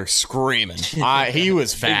that corner screaming. He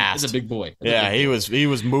was fast. He's a big boy. He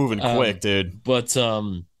was moving quick, dude. But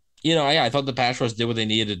I thought the pass rush did what they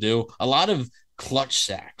needed to do. A lot of clutch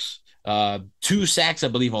sacks. 2 sacks, I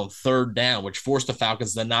believe, on 3rd down, which forced the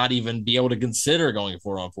Falcons to not even be able to consider going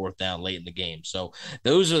for it on 4th down late in the game. So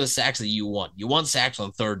those are the sacks that you want. You want sacks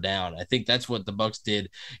on 3rd down. I think that's what the Bucs did.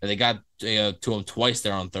 And they got to him twice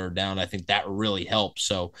there on 3rd down. I think that really helped.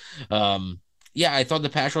 So, yeah, I thought the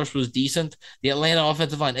pass rush was decent. The Atlanta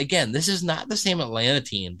offensive line, again, this is not the same Atlanta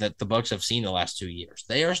team that the Bucs have seen the last 2 years.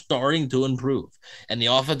 They are starting to improve, and the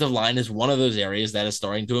offensive line is one of those areas that is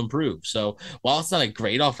starting to improve. So while it's not a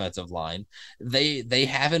great offensive line, they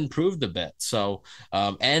have improved a bit. So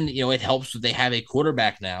it helps that they have a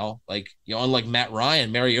quarterback now. Like unlike Matt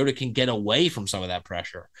Ryan, Mariota can get away from some of that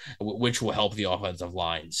pressure, which will help the offensive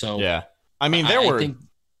line. So yeah,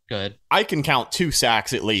 Go ahead. I can count 2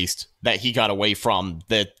 sacks at least that he got away from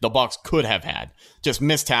that the Bucs could have had. Just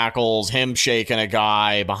missed tackles, him shaking a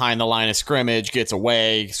guy behind the line of scrimmage, gets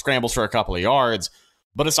away, scrambles for a couple of yards.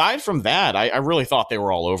 But aside from that, I really thought they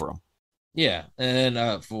were all over him. Yeah, and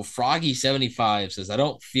Froggy75 says, I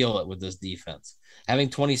don't feel it with this defense. Having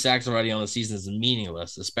 20 sacks already on the season is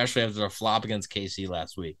meaningless, especially after a flop against KC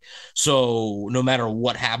last week. So no matter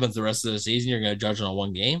what happens the rest of the season, you're going to judge it on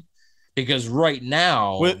one game? Because right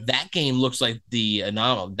now, that game looks like the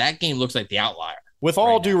anomaly. That game looks like the outlier. With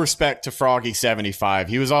all due respect to Froggy75,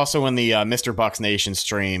 he was also in the Mr. Bucks Nation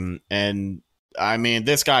stream, and I mean,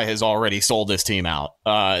 this guy has already sold this team out.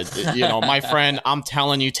 My friend, I'm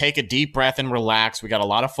telling you, take a deep breath and relax. We got a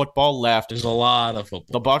lot of football left. There's a lot of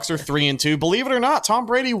football. The Bucks are 3-2. Believe it or not, Tom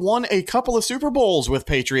Brady won a couple of Super Bowls with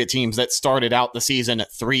Patriot teams that started out the season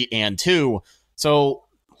at 3-2. So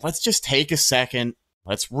let's just take a second.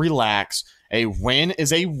 Let's relax. A win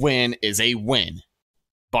is a win is a win.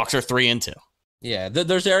 Bucs are 3-2. Yeah,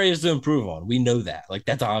 there's areas to improve on. We know that. Like,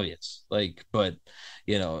 that's obvious. Like, but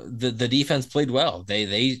the defense played well.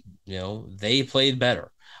 They played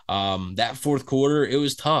better. That 4th quarter, it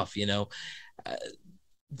was tough.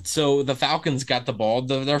 So the Falcons got the ball,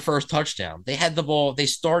 their first touchdown. They had the ball. They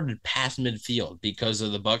started past midfield because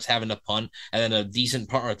of the Bucs having a punt and then a decent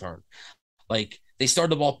punt return. Like, they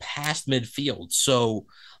started the ball past midfield. So,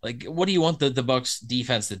 like, what do you want the Bucs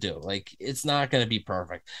defense to do? Like, it's not going to be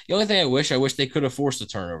perfect. The only thing I wish they could have forced a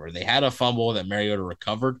turnover. They had a fumble that Mariota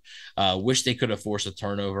recovered. Wish they could have forced a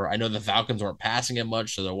turnover. I know the Falcons weren't passing it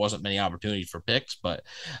much, so there wasn't many opportunities for picks, but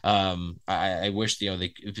I wish,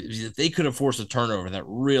 if they could have forced a turnover, that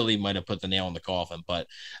really might have put the nail in the coffin. But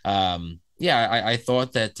I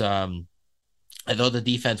thought that I thought the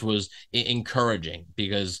defense was encouraging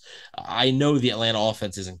because I know the Atlanta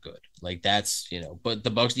offense isn't good. Like, that's, but the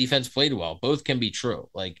Bucs defense played well. Both can be true.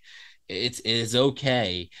 Like, it is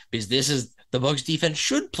okay because the Bucs defense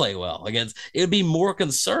should play well against. It would be more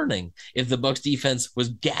concerning if the Bucs defense was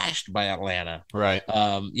gashed by Atlanta, right?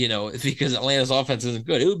 Because Atlanta's offense isn't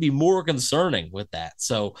good. It would be more concerning with that.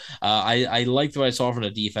 So I liked what I saw from the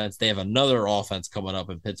defense. They have another offense coming up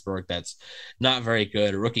in Pittsburgh that's not very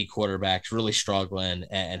good. Rookie quarterbacks really struggling,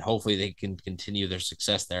 and hopefully they can continue their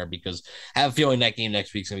success there because I have a feeling that game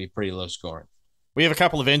next week is going to be pretty low scoring. We have a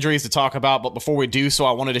couple of injuries to talk about, but before we do so,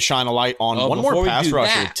 I wanted to shine a light on one more pass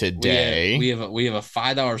rusher today. We have a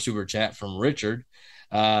 $5 super chat from Richard.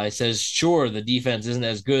 It says, sure, the defense isn't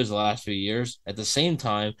as good as the last few years. At the same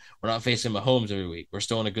time, we're not facing Mahomes every week. We're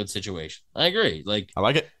still in a good situation. I agree. Like, I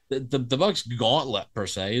like it. The Bucs gauntlet, per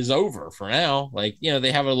se, is over for now. Like,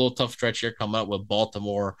 they have a little tough stretch here coming up with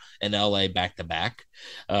Baltimore and LA back-to-back.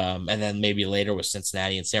 And then maybe later with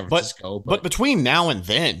Cincinnati and San Francisco. But between now and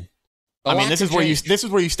then, this is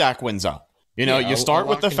where you stack wins up. You start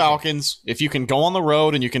with the Falcons. If you can go on the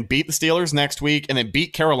road and you can beat the Steelers next week and then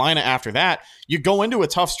beat Carolina after that, you go into a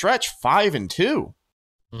tough stretch 5-2.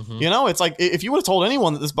 Mm-hmm. It's like if you would have told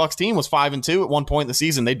anyone that this Bucs team was 5-2 at one point in the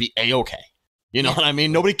season, they'd be A-okay. You know what I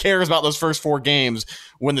mean? Nobody cares about those first 4 games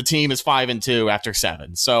when the team is 5-2 after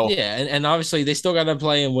 7. So yeah, and obviously they still got to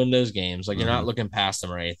play and win those games. Like you're not looking past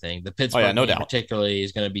them or anything. The Pittsburgh game particularly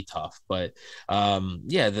is going to be tough, but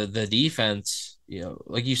the defense,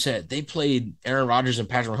 like you said, they played Aaron Rodgers and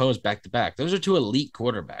Patrick Mahomes back to back. Those are 2 elite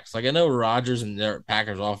quarterbacks. Like I know Rodgers and their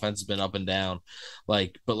Packers offense has been up and down,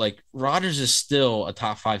 but Rodgers is still a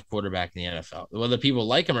top 5 quarterback in the NFL, whether people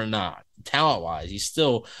like him or not. Talent wise, he's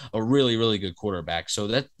still a really, really good quarterback. So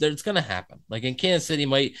that's going to happen. Like in Kansas City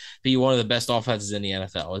might be one of the best offenses in the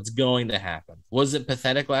NFL. It's going to happen. Was it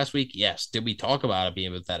pathetic last week? Yes. Did we talk about it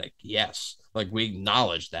being pathetic? Yes. Like we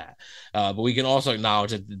acknowledge that. But we can also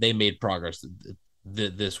acknowledge that they made progress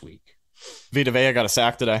this week. Vita Vea got a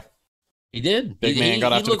sack today. He did. Big man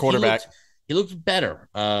got after the quarterback. He looked better.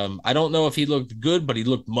 I don't know if he looked good, but he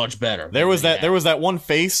looked much better. There was that one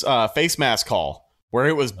face mask call where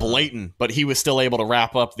it was blatant, but he was still able to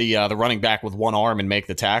wrap up the running back with one arm and make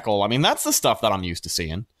the tackle. I mean, that's the stuff that I'm used to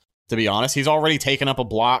seeing, to be honest. He's already taken up a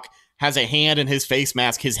block, has a hand in his face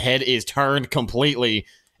mask, his head is turned completely,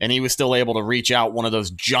 and he was still able to reach out one of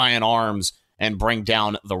those giant arms and bring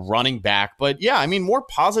down the running back. But yeah, I mean, more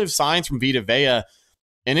positive signs from Vita Vea,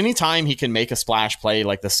 and anytime he can make a splash play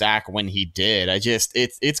like the sack when he did,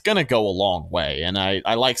 it's going to go a long way, and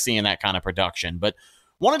I like seeing that kind of production. But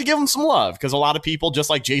wanted to give him some love because a lot of people,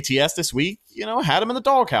 just like JTS this week, had him in the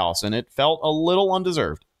doghouse, and it felt a little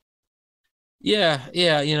undeserved. Yeah.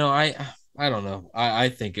 I don't know. I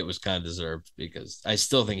think it was kind of deserved because I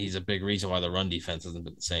still think he's a big reason why the run defense hasn't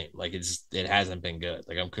been the same. Like it hasn't been good.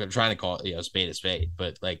 Like I'm trying to call it, spade a spade,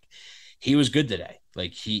 but like he was good today.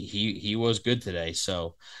 Like he was good today.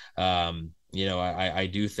 So, I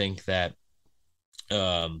do think that,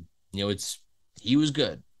 he was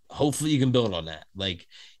good. Hopefully you can build on that. Like,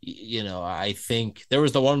 I think there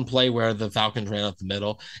was the one play where the Falcons ran up the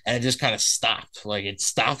middle and it just kind of stopped. Like it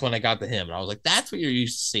stopped when I got to him. And I was like, that's what you're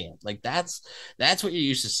used to seeing. Like that's what you're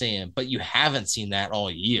used to seeing, but you haven't seen that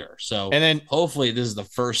all year. So and then hopefully this is the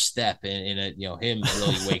first step in it, him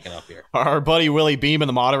really waking up here. Our buddy Willie Beam and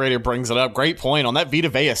the moderator brings it up. Great point on that Vita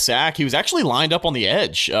Vea sack. He was actually lined up on the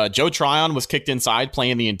edge. Joe Tryon was kicked inside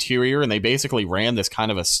playing the interior, and they basically ran this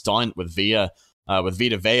kind of a stunt with Vita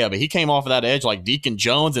Vea, but he came off of that edge like Deacon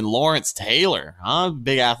Jones and Lawrence Taylor.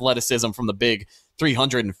 Big athleticism from the big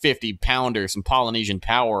 350-pounder, some Polynesian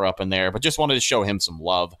power up in there, but just wanted to show him some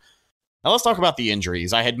love. Now let's talk about the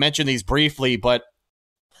injuries. I had mentioned these briefly, but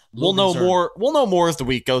we'll know more as the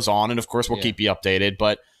week goes on, and of course we'll keep you updated,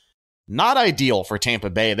 but not ideal for Tampa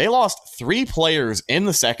Bay. They lost 3 players in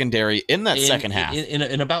the secondary in that second half.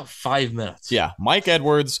 In about 5 minutes. Yeah, Mike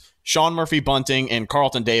Edwards, Sean Murphy-Bunting, and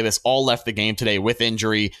Carlton Davis all left the game today with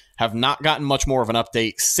injury. Have not gotten much more of an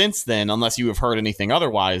update since then, unless you have heard anything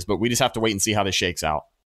otherwise, but we just have to wait and see how this shakes out.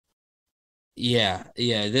 Yeah,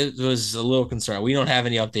 this was a little concerned. We don't have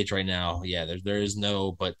any updates right now. Yeah, there is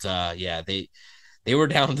no, but they were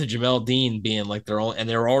down to Jamel Dean being like their own, and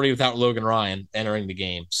they were already without Logan Ryan entering the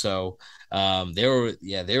game. So they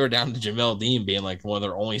were down to Jamel Dean being like one of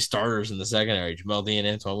their only starters in the secondary, Jamel Dean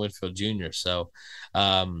and Antoine Winfield Jr. So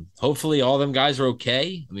hopefully all them guys are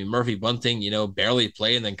okay. I mean, Murphy Bunting, barely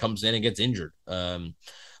played and then comes in and gets injured.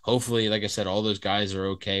 Hopefully, like I said, all those guys are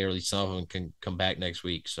okay, or at least some of them can come back next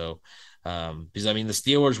week. So because I mean, the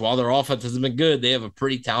Steelers, while their offense hasn't been good, they have a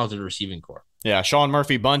pretty talented receiving corps. Yeah, Sean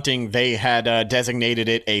Murphy-Bunting, they had designated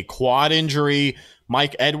it a quad injury.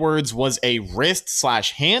 Mike Edwards was a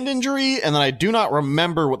wrist/hand injury, and then I do not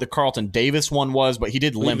remember what the Carlton Davis one was, but he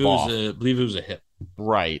did limp off. I believe it was a hip.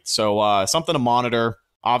 Right, so something to monitor.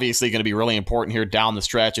 Obviously going to be really important here down the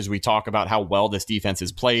stretch as we talk about how well this defense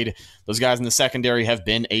has played. Those guys in the secondary have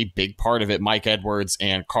been a big part of it, Mike Edwards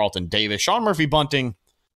and Carlton Davis. Sean Murphy-Bunting,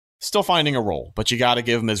 still finding a role, but you got to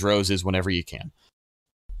give him his roses whenever you can.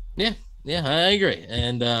 Yeah, I agree.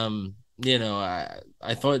 And,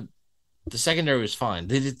 I thought the secondary was fine.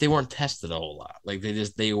 They weren't tested a whole lot. Like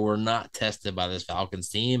they were not tested by this Falcons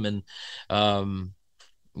team. And,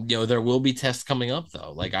 there will be tests coming up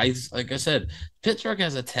though. Like I said, Pittsburgh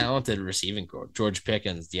has a talented receiving corps. George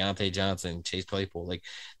Pickens, Deontay Johnson, Chase Claypool, like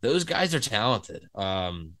those guys are talented.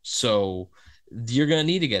 So you're going to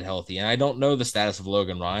need to get healthy. And I don't know the status of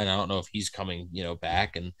Logan Ryan. I don't know if he's coming,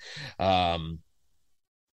 back. And,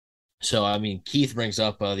 so, I mean, Keith brings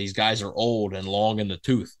up these guys are old and long in the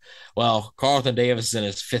tooth. Well, Carlton Davis is in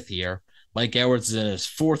his 5th year. Mike Edwards is in his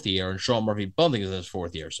 4th year. And Sean Murphy-Bunting is in his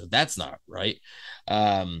 4th year. So that's not right.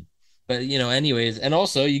 But, anyways. And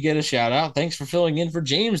also, you get a shout out. Thanks for filling in for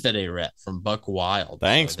James today, Rhett, from Buck Wild.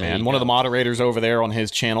 Thanks, man. One of the moderators over there on his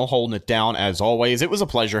channel holding it down as always. It was a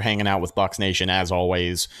pleasure hanging out with Bucks Nation as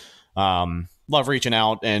always. love reaching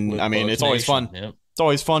out, and I mean, it's always fun. Yep. It's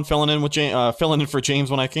always fun filling in for James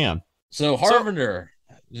when I can. So Harvinder,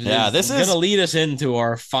 this is going to lead us into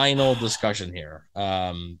our final discussion here.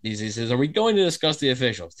 He says, "Are we going to discuss the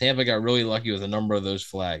officials? Tampa got really lucky with a number of those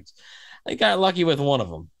flags. They got lucky with one of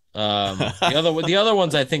them. The other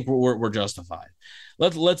ones, I think, were justified.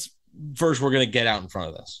 Let's first, we're going to get out in front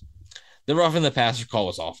of this. The roughing the passer call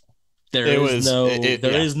was awful. There is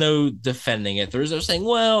no defending it. There is no saying,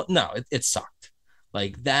 well, no, it sucked.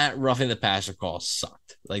 Like that roughing the passer call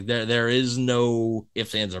sucked. Like there is no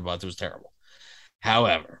ifs, ands, or buts. It was terrible.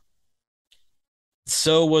 However,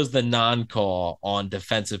 so was the non-call on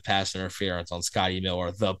defensive pass interference on Scotty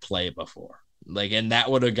Miller the play before. Like, and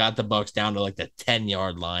that would have got the Bucs down to like the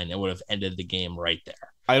 10-yard line. It would have ended the game right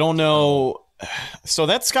there. I don't know. So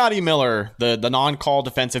that's Scotty Miller, the non-call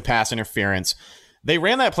defensive pass interference. They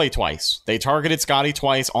ran that play twice. They targeted Scotty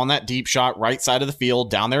twice on that deep shot, right side of the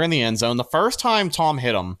field, down there in the end zone. The first time Tom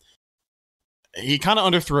hit him, he kind of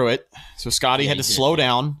underthrew it. So Scotty had to slow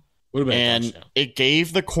down. And it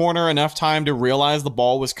gave the corner enough time to realize the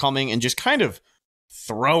ball was coming and just kind of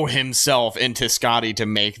throw himself into Scotty to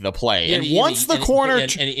make the play. And once the corner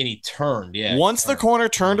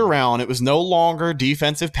turned around, it was no longer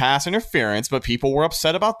defensive pass interference, but people were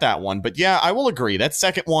upset about that one. But yeah, I will agree. That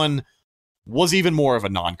second one was even more of a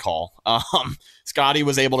non-call. Scotty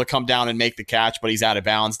was able to come down and make the catch, but he's out of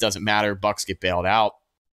bounds. Doesn't matter. Bucs get bailed out.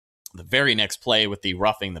 The very next play with the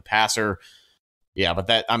roughing the passer. Yeah, but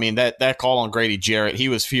that call on Grady Jarrett, he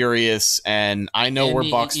was furious, and I know we're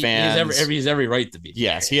Bucs fans. He has every right to be.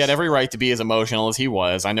 Yes, he had every right to be as emotional as he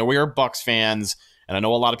was. I know we are Bucs fans, and I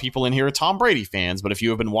know a lot of people in here are Tom Brady fans, but if you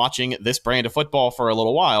have been watching this brand of football for a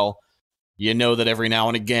little while, you know that every now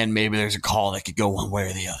and again, maybe there's a call that could go one way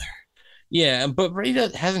or the other. Yeah, but Brady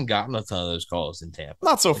hasn't gotten a ton of those calls in Tampa.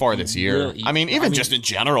 Not so far this year. Just in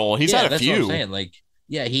general, he's had a few. That's what I'm saying.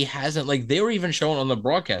 Yeah, he hasn't. Like, they were even showing on the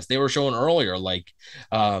broadcast. They were showing earlier, they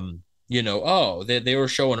were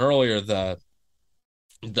showing earlier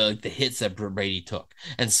the hits that Brady took,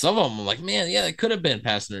 and some of them were like, man, yeah, it could have been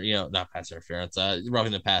not pass interference,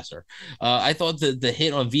 roughing the passer. I thought the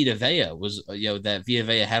hit on Vita Vea was, that Vita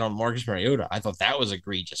Vea had on Marcus Mariota. I thought that was an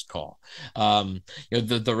egregious call. The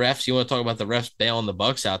refs. You want to talk about the refs bailing the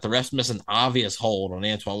Bucs out? The refs missed an obvious hold on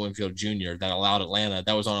Antoine Winfield Jr. that allowed Atlanta.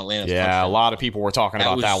 That was on Atlanta's touchdown. A lot of people were talking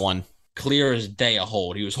about that one. Clear as day a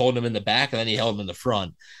hold. He was holding him in the back, and then he held him in the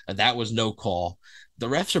front, and that was no call. The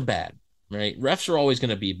refs are bad. Right, refs are always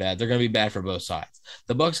going to be bad. They're going to be bad for both sides.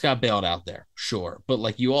 The Bucs got bailed out there, sure,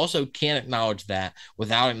 but you also can't acknowledge that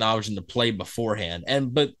without acknowledging the play beforehand.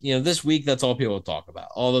 But this week, that's all people will talk about.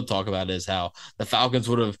 All they'll talk about is how the Falcons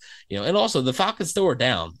would have, and also the Falcons still were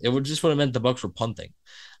down. It would have meant the Bucs were punting,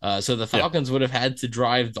 so the Falcons would have had to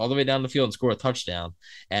drive all the way down the field and score a touchdown.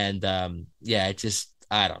 And I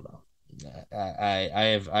don't know.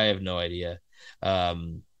 I have no idea.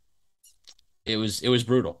 It was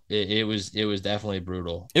brutal. It was definitely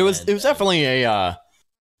brutal. It was definitely a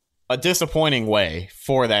disappointing way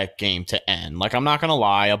for that game to end. Like, I'm not gonna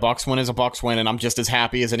lie, a Bucs win is a Bucs win, and I'm just as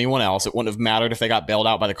happy as anyone else. It wouldn't have mattered if they got bailed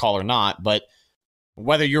out by the call or not. But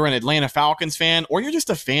whether you're an Atlanta Falcons fan or you're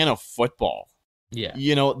just a fan of football,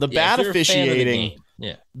 bad officiating.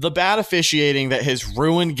 Yeah. The bad officiating that has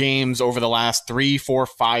ruined games over the last 3, 4,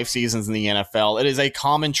 5 seasons in the NFL, it is a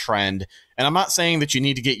common trend. And I'm not saying that you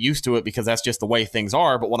need to get used to it because that's just the way things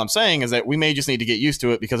are. But what I'm saying is that we may just need to get used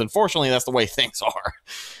to it because, unfortunately, that's the way things are.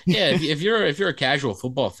 Yeah, if you're a casual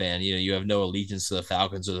football fan, you have no allegiance to the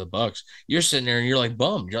Falcons or the Bucs. You're sitting there and you're like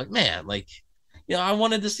bummed. You're like, man, I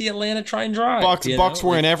wanted to see Atlanta try and drive. Bucs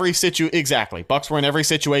were in every situation. Exactly. Bucs were in every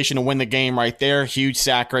situation to win the game right there. Huge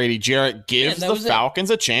sack, Grady Jarrett gives the Falcons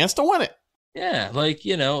a chance to win it. Yeah, and it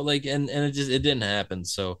didn't happen.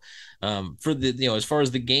 So, for the as far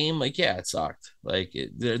as the game, it sucked.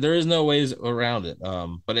 There is no ways around it.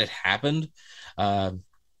 But it happened. The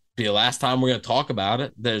last time we're gonna talk about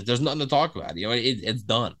it, there's nothing to talk about. It's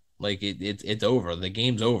done. It's over. The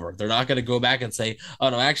game's over. They're not going to go back and say, "Oh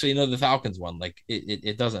no, actually, the Falcons won."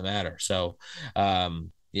 It doesn't matter. So,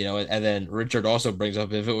 and then Richard also brings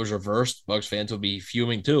up, if it was reversed, Bucs fans would be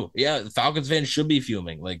fuming too. Yeah, the Falcons fans should be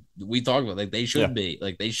fuming. Like we talked about, they should be.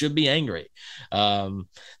 They should be angry. That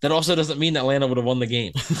also doesn't mean that Atlanta would have won the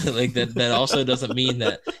game. That also doesn't mean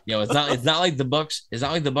that it's not like the Bucs. It's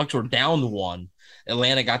not like the Bucs were down 1.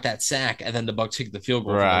 Atlanta got that sack, and then the Bucs kicked the field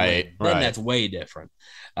goal. Right. Then that's way different.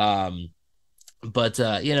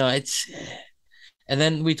 It's, and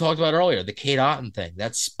then we talked about earlier the Cade Otton thing.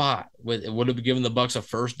 That spot would have given the Bucs a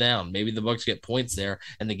first down. Maybe the Bucs get points there,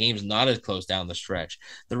 and the game's not as close down the stretch.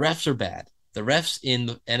 The refs are bad. The refs in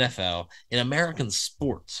the NFL, in American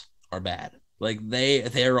sports, are bad. Like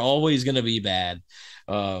they're always going to be bad.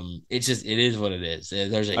 It is what it is.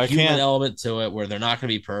 There's a human element to it where they're not going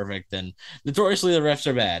to be perfect, and notoriously the refs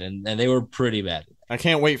are bad, and they were pretty bad. I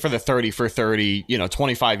can't wait for the 30 for 30,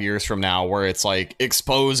 25 years from now, where it's like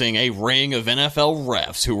exposing a ring of NFL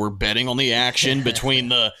refs who were betting on the action between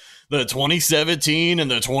the 2017 and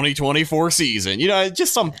the 2024 season.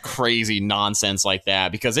 Just some crazy nonsense like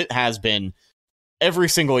that, because it has been every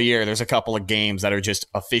single year. There's a couple of games that are just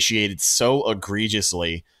officiated so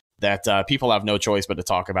egregiously that people have no choice but to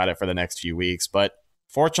talk about it for the next few weeks. But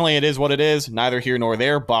fortunately, it is what it is. Neither here nor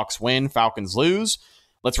there. Bucks win, Falcons lose.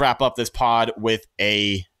 Let's wrap up this pod with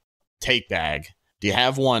a take bag. Do you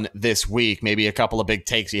have one this week? Maybe a couple of big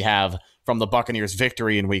takes you have from the Buccaneers'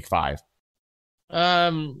 victory in Week 5.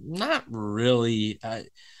 Not really.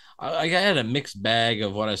 I had a mixed bag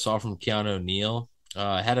of what I saw from Keanu O'Neal.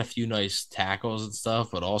 Had a few nice tackles and stuff,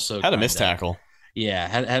 but also had a missed tackle. Yeah,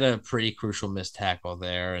 had a pretty crucial missed tackle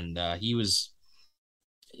there, and he's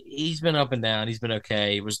been up and down. He's been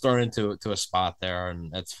okay. He was thrown into a spot there,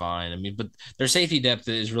 and that's fine. I mean, but their safety depth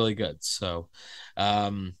is really good. So,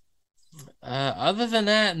 other than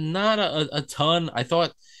that, not a ton. I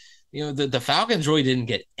thought, the Falcons really didn't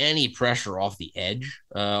get any pressure off the edge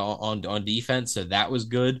on defense, so that was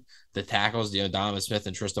good. The tackles, Donovan Smith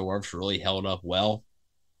and Tristan Wirfs really held up well.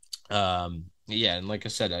 Yeah, and like I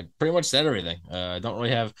said, I pretty much said everything. I don't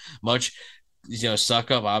really have much.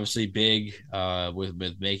 Suck up obviously big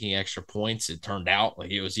with making extra points. It turned out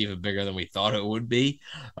like it was even bigger than we thought it would be.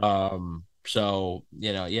 So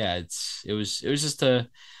it was just a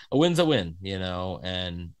win's a win,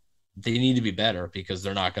 and they need to be better because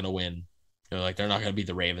they're not going to win. They're not going to beat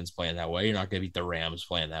the Ravens playing that way. You're not going to beat the Rams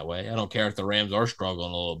playing that way. I don't care if the Rams are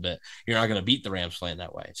struggling a little bit. You're not going to beat the Rams playing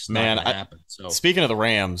that way. It's not going to happen. So, speaking of the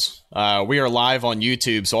Rams, we are live on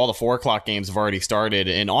YouTube, so all the 4 o'clock games have already started.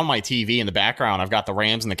 And on my TV in the background, I've got the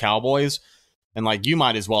Rams and the Cowboys. And you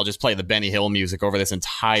might as well just play the Benny Hill music over this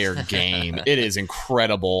entire game. It is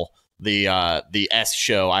incredible. The S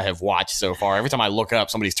show I have watched so far. Every time I look up,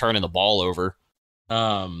 somebody's turning the ball over.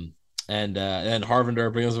 And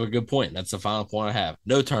Harvinder brings up a good point. That's the final point I have.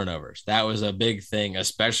 No turnovers. That was a big thing,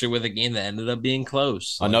 especially with a game that ended up being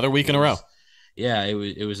close. Another week in a row. Yeah,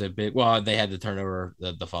 it was a big. Well, they had to turn over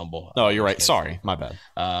the fumble. Oh, you're right. Sorry, my bad.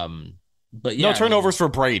 But yeah, no turnovers for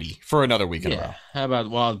Brady for another week in a row. How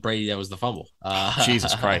about Brady? That was the fumble.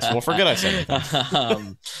 Jesus Christ! Well, forget I said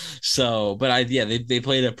anything. They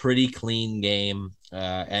played a pretty clean game,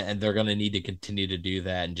 and they're going to need to continue to do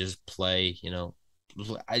that and just play.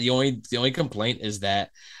 The only complaint is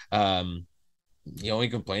that they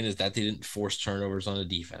didn't force turnovers on the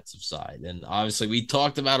defensive side. And obviously we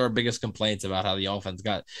talked about our biggest complaints about how the offense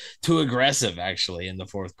got too aggressive actually in the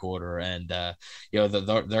fourth quarter. And they're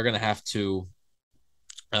going to have to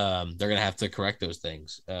correct those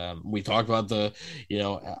things. We talked about the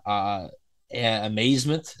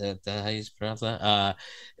amazement. How you pronounce that?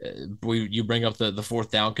 You bring up the 4th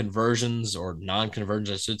down conversions or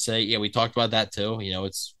non-conversions, I should say. Yeah, we talked about that too.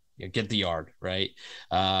 It's get the yard right.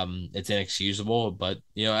 It's inexcusable, but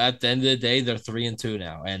at the end of the day, they're 3-2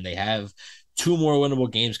 now, and they have 2 more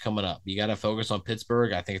winnable games coming up. You got to focus on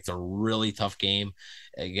Pittsburgh. I think it's a really tough game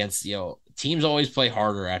against teams. Always play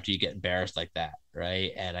harder after you get embarrassed like that,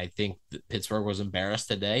 right? And I think Pittsburgh was embarrassed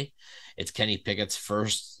today. It's Kenny Pickett's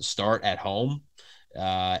first start at home,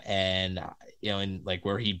 and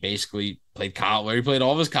where he basically played college, where he played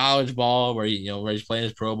all of his college ball, where where he's playing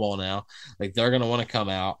his pro ball now. They're gonna want to come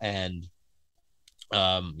out and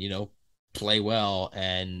play well,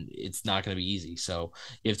 and it's not going to be easy. So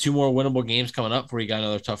you have 2 more winnable games coming up before you got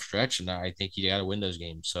another tough stretch, and I think you got to win those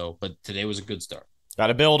games. So, but today was a good start. Got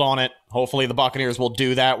to build on it. Hopefully the Buccaneers will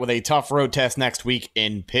do that with a tough road test next week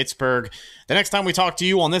in Pittsburgh. The next time we talk to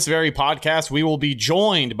you on this very podcast, we will be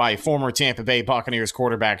joined by former Tampa Bay Buccaneers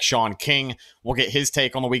quarterback Sean King. We'll get his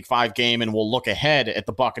take on the Week 5 game, and we'll look ahead at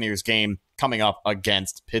the Buccaneers game coming up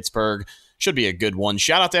against Pittsburgh. Should be a good one.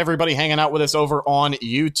 Shout out to everybody hanging out with us over on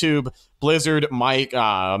YouTube. Blizzard, Mike,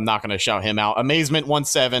 I'm not going to shout him out.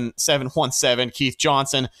 Amazement17717, Keith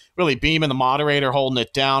Johnson, really beaming the moderator, holding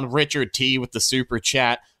it down. Richard T with the super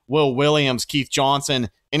chat. Will Williams, Keith Johnson,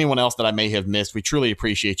 anyone else that I may have missed. We truly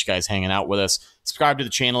appreciate you guys hanging out with us. Subscribe to the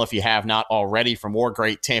channel if you have not already for more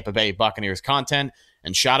great Tampa Bay Buccaneers content.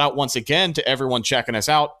 And shout out once again to everyone checking us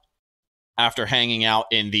out after hanging out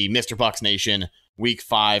in the Mr. Bucks Nation Week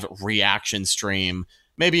 5 reaction stream.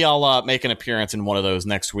 Maybe I'll make an appearance in one of those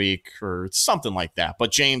next week or something like that.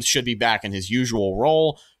 But James should be back in his usual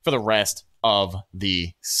role for the rest of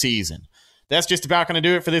the season. That's just about going to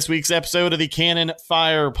do it for this week's episode of the Cannon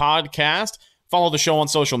Fire Podcast. Follow the show on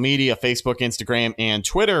social media, Facebook, Instagram, and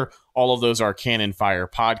Twitter. All of those are Cannon Fire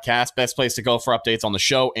Podcast. Best place to go for updates on the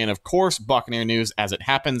show and, of course, Buccaneer news as it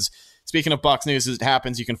happens. Speaking of Bucs news as it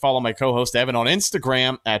happens, you can follow my co-host Evan on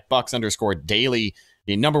Instagram at Bucs_daily,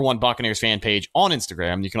 the #1 Buccaneers fan page on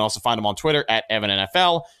Instagram. You can also find him on Twitter at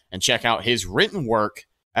EvanNFL and check out his written work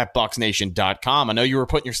at BucsNation.com. I know you were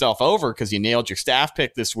putting yourself over because you nailed your staff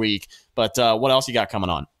pick this week, but what else you got coming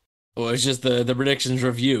on? Well, it's just the predictions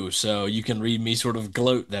review, so you can read me sort of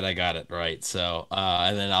gloat that I got it right. So,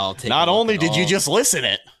 and then I'll take. Not only did you just listen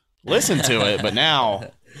to it, but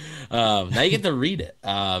now you get to read it.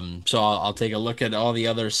 So I'll take a look at all the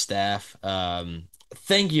other staff.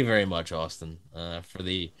 Thank you very much, Austin, for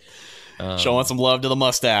the showing some love to the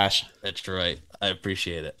mustache. That's right. I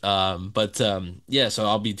appreciate it. So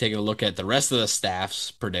I'll be taking a look at the rest of the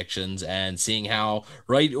staff's predictions and seeing how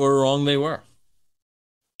right or wrong they were.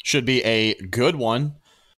 Should be a good one.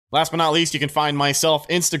 Last but not least, you can find myself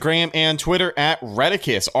Instagram and Twitter at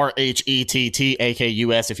Reticus,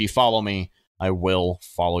 RHETTAKUS. If you follow me, I will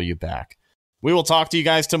follow you back. We will talk to you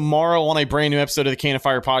guys tomorrow on a brand new episode of the Cannon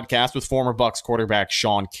Fire Podcast with former Bucs quarterback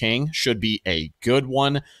Sean King. Should be a good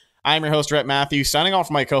one. I'm your host, Rhett Matthews, signing off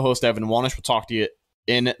for my co-host, Evan Wanish. We'll talk to you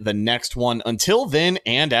in the next one. Until then,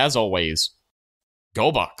 and as always,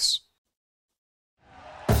 go Bucs.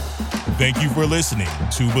 Thank you for listening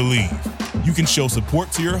to Believe. You can show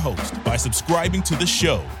support to your host by subscribing to the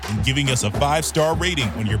show and giving us a 5-star rating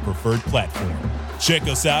on your preferred platform. Check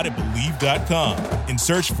us out at Believe.com and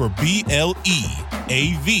search for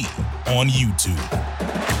BLEAV on YouTube.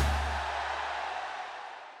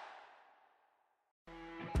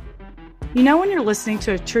 You know when you're listening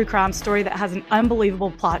to a true crime story that has an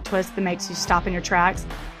unbelievable plot twist that makes you stop in your tracks?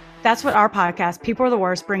 That's what our podcast, People Are the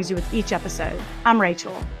Worst, brings you with each episode. I'm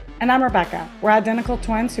Rachel. And I'm Rebecca. We're identical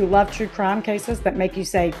twins who love true crime cases that make you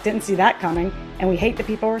say, didn't see that coming, and we hate the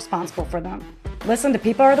people responsible for them. Listen to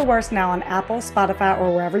People Are the Worst now on Apple, Spotify,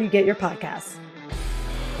 or wherever you get your podcasts.